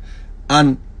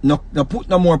 And no put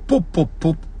no more poop, poop,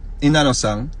 poop in another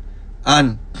song.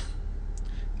 And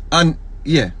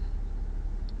yeah.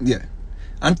 Yeah.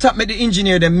 And top me the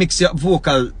engineer then mix your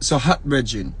vocal so hot,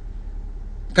 brethren.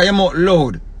 Because you're more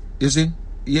loud. You see?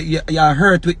 You're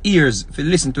hurt with ears if you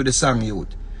listen to the song,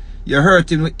 youth. You're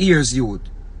hurting with ears, youth.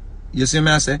 You see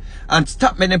me I say? And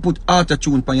stop me then put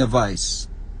auto-tune on your voice.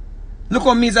 Look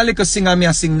how me is a little singer, me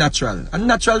I sing natural. And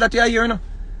natural that you hear, no?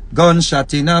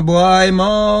 Gunshot in a boy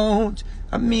mouth.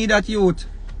 And me that youth.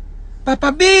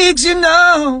 Papa Biggs, you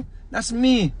know. That's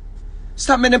me.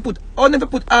 Stop me then put, I never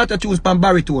put auto-tunes on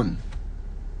baritone.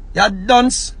 You're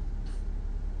dunce.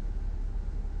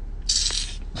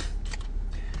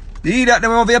 The idiot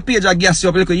them over your page, I guess you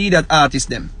up like you idiot artist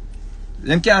them.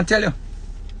 Them can't tell you.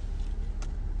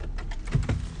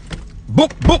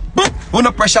 Boop, boop, boop. On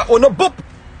no pressure, on no boop.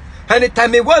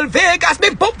 Anytime me well Vegas, me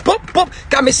boop, boop, boop.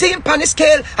 Got me seeing pan the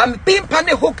scale, and me beam pan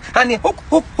the hook, and the hook,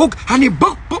 hook, hook, and the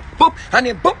boop, boop, boop, and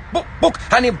the boop, boop, boop,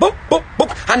 and the boop, boop,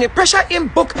 boop, and the pressure in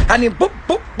book, and the boop,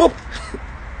 boop, boop.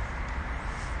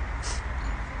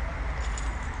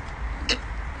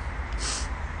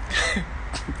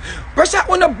 Pressure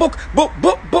on the book, boop,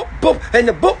 boop, boop, boop, and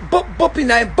the boop, boop, boop,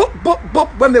 and I boop, boop, boop.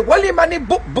 When me wally man,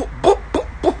 boop, boop, boop, boop,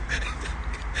 boop.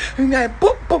 And I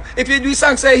boop, boop. If you do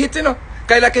song, say hit, you know,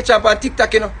 kind of catch up on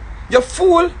TikTok, you know, you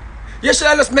fool. You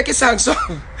should just make a song so.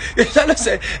 You should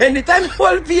say, anytime you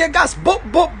hold Vegas, boop,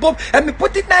 boop, boop, and me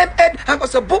put it in my head, I go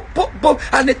so boop, boop, boop,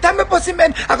 and the time I put him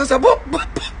in, I go so boop, boop,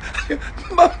 boop,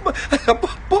 boop,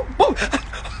 boop, boop.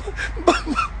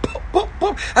 Boop,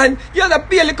 boop, and you're not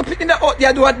barely completely in the out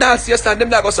there do a dance, you stand them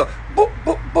there go so boop,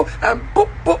 boop, boop, and boop,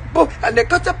 boop, boop, and they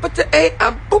cut up with the A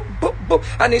and boop, boop, boop,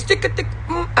 and they stick a tick,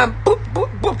 and boop, boop,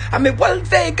 boop, and me well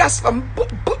Vegas from boop,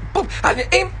 boop, boop, and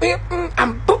the aim,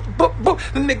 and boop, boop, boop,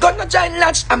 and me gonna giant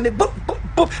lunch, and me boop, boop,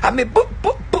 boop, and me boop,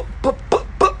 boop, boop, boop, boop,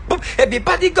 boop, boop,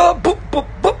 everybody go boop, boop,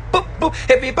 boop, boop, boop,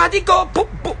 everybody go boop,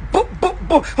 boop, boop, boop,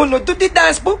 boop, when you do the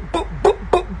dance, boop, boop, boop,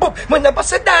 boop, boop, when the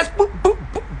boss a dance, boop, boop,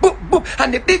 boop, boop, boop,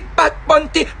 and the big bad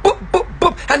bunty, boop, boop,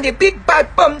 boop, and the big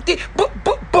bad bunty, boop,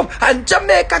 boop, boop, and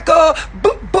Jamaica go,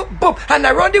 boop, boop, boop, and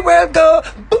around the world go,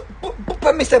 boop, boop, boop,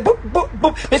 and me say boop, boop,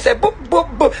 boop, me say boop,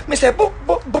 boop, boop, me say boop,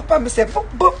 boop, boop, and me say boop,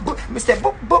 boop, boop, me say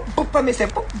boop, boop, boop, and me say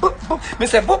boop, boop, boop, me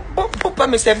say boop, boop, boop,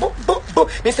 and me say boop, boop,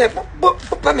 boop, me say boop, boop,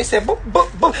 boop, and me say boop, boop,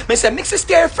 boop, me say mix it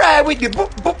stir fry with the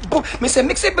boop, boop, boop, me say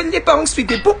mix it belly bounce with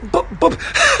the boop, boop, boop.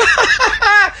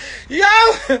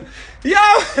 Yo,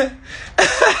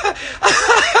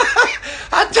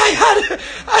 I'm tired.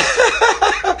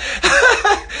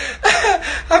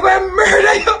 I'm going to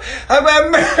murder you. I'm going to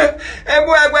murder. Hey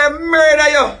boy, I'm going to murder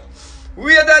you.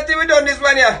 We are that we done this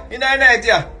one here in the night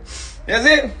here. You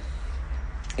see?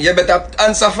 You better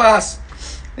answer fast.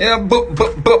 Yeah, boop,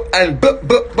 boop, boop, and boop,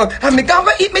 boop, boop. And me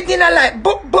gonna eat my dinner like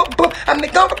boop, boop, boop. And me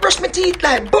gonna brush my teeth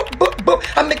like boop, boop, boop.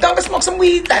 And me gonna smoke some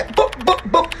weed like boop, boop,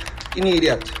 boop. Kin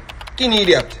idiot. Kin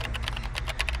idiot.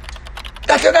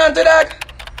 That you gonna do that?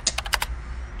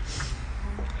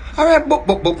 Alright, boop,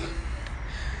 boop, boop.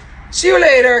 See you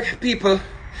later, people.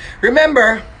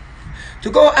 Remember to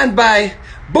go and buy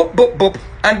boop, boop, boop.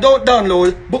 And don't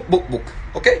download boop, boop, book.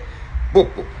 Okay?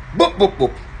 Boop, boop, boop, boop,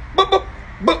 boop. Boop, boop,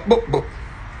 boop, boop, boop.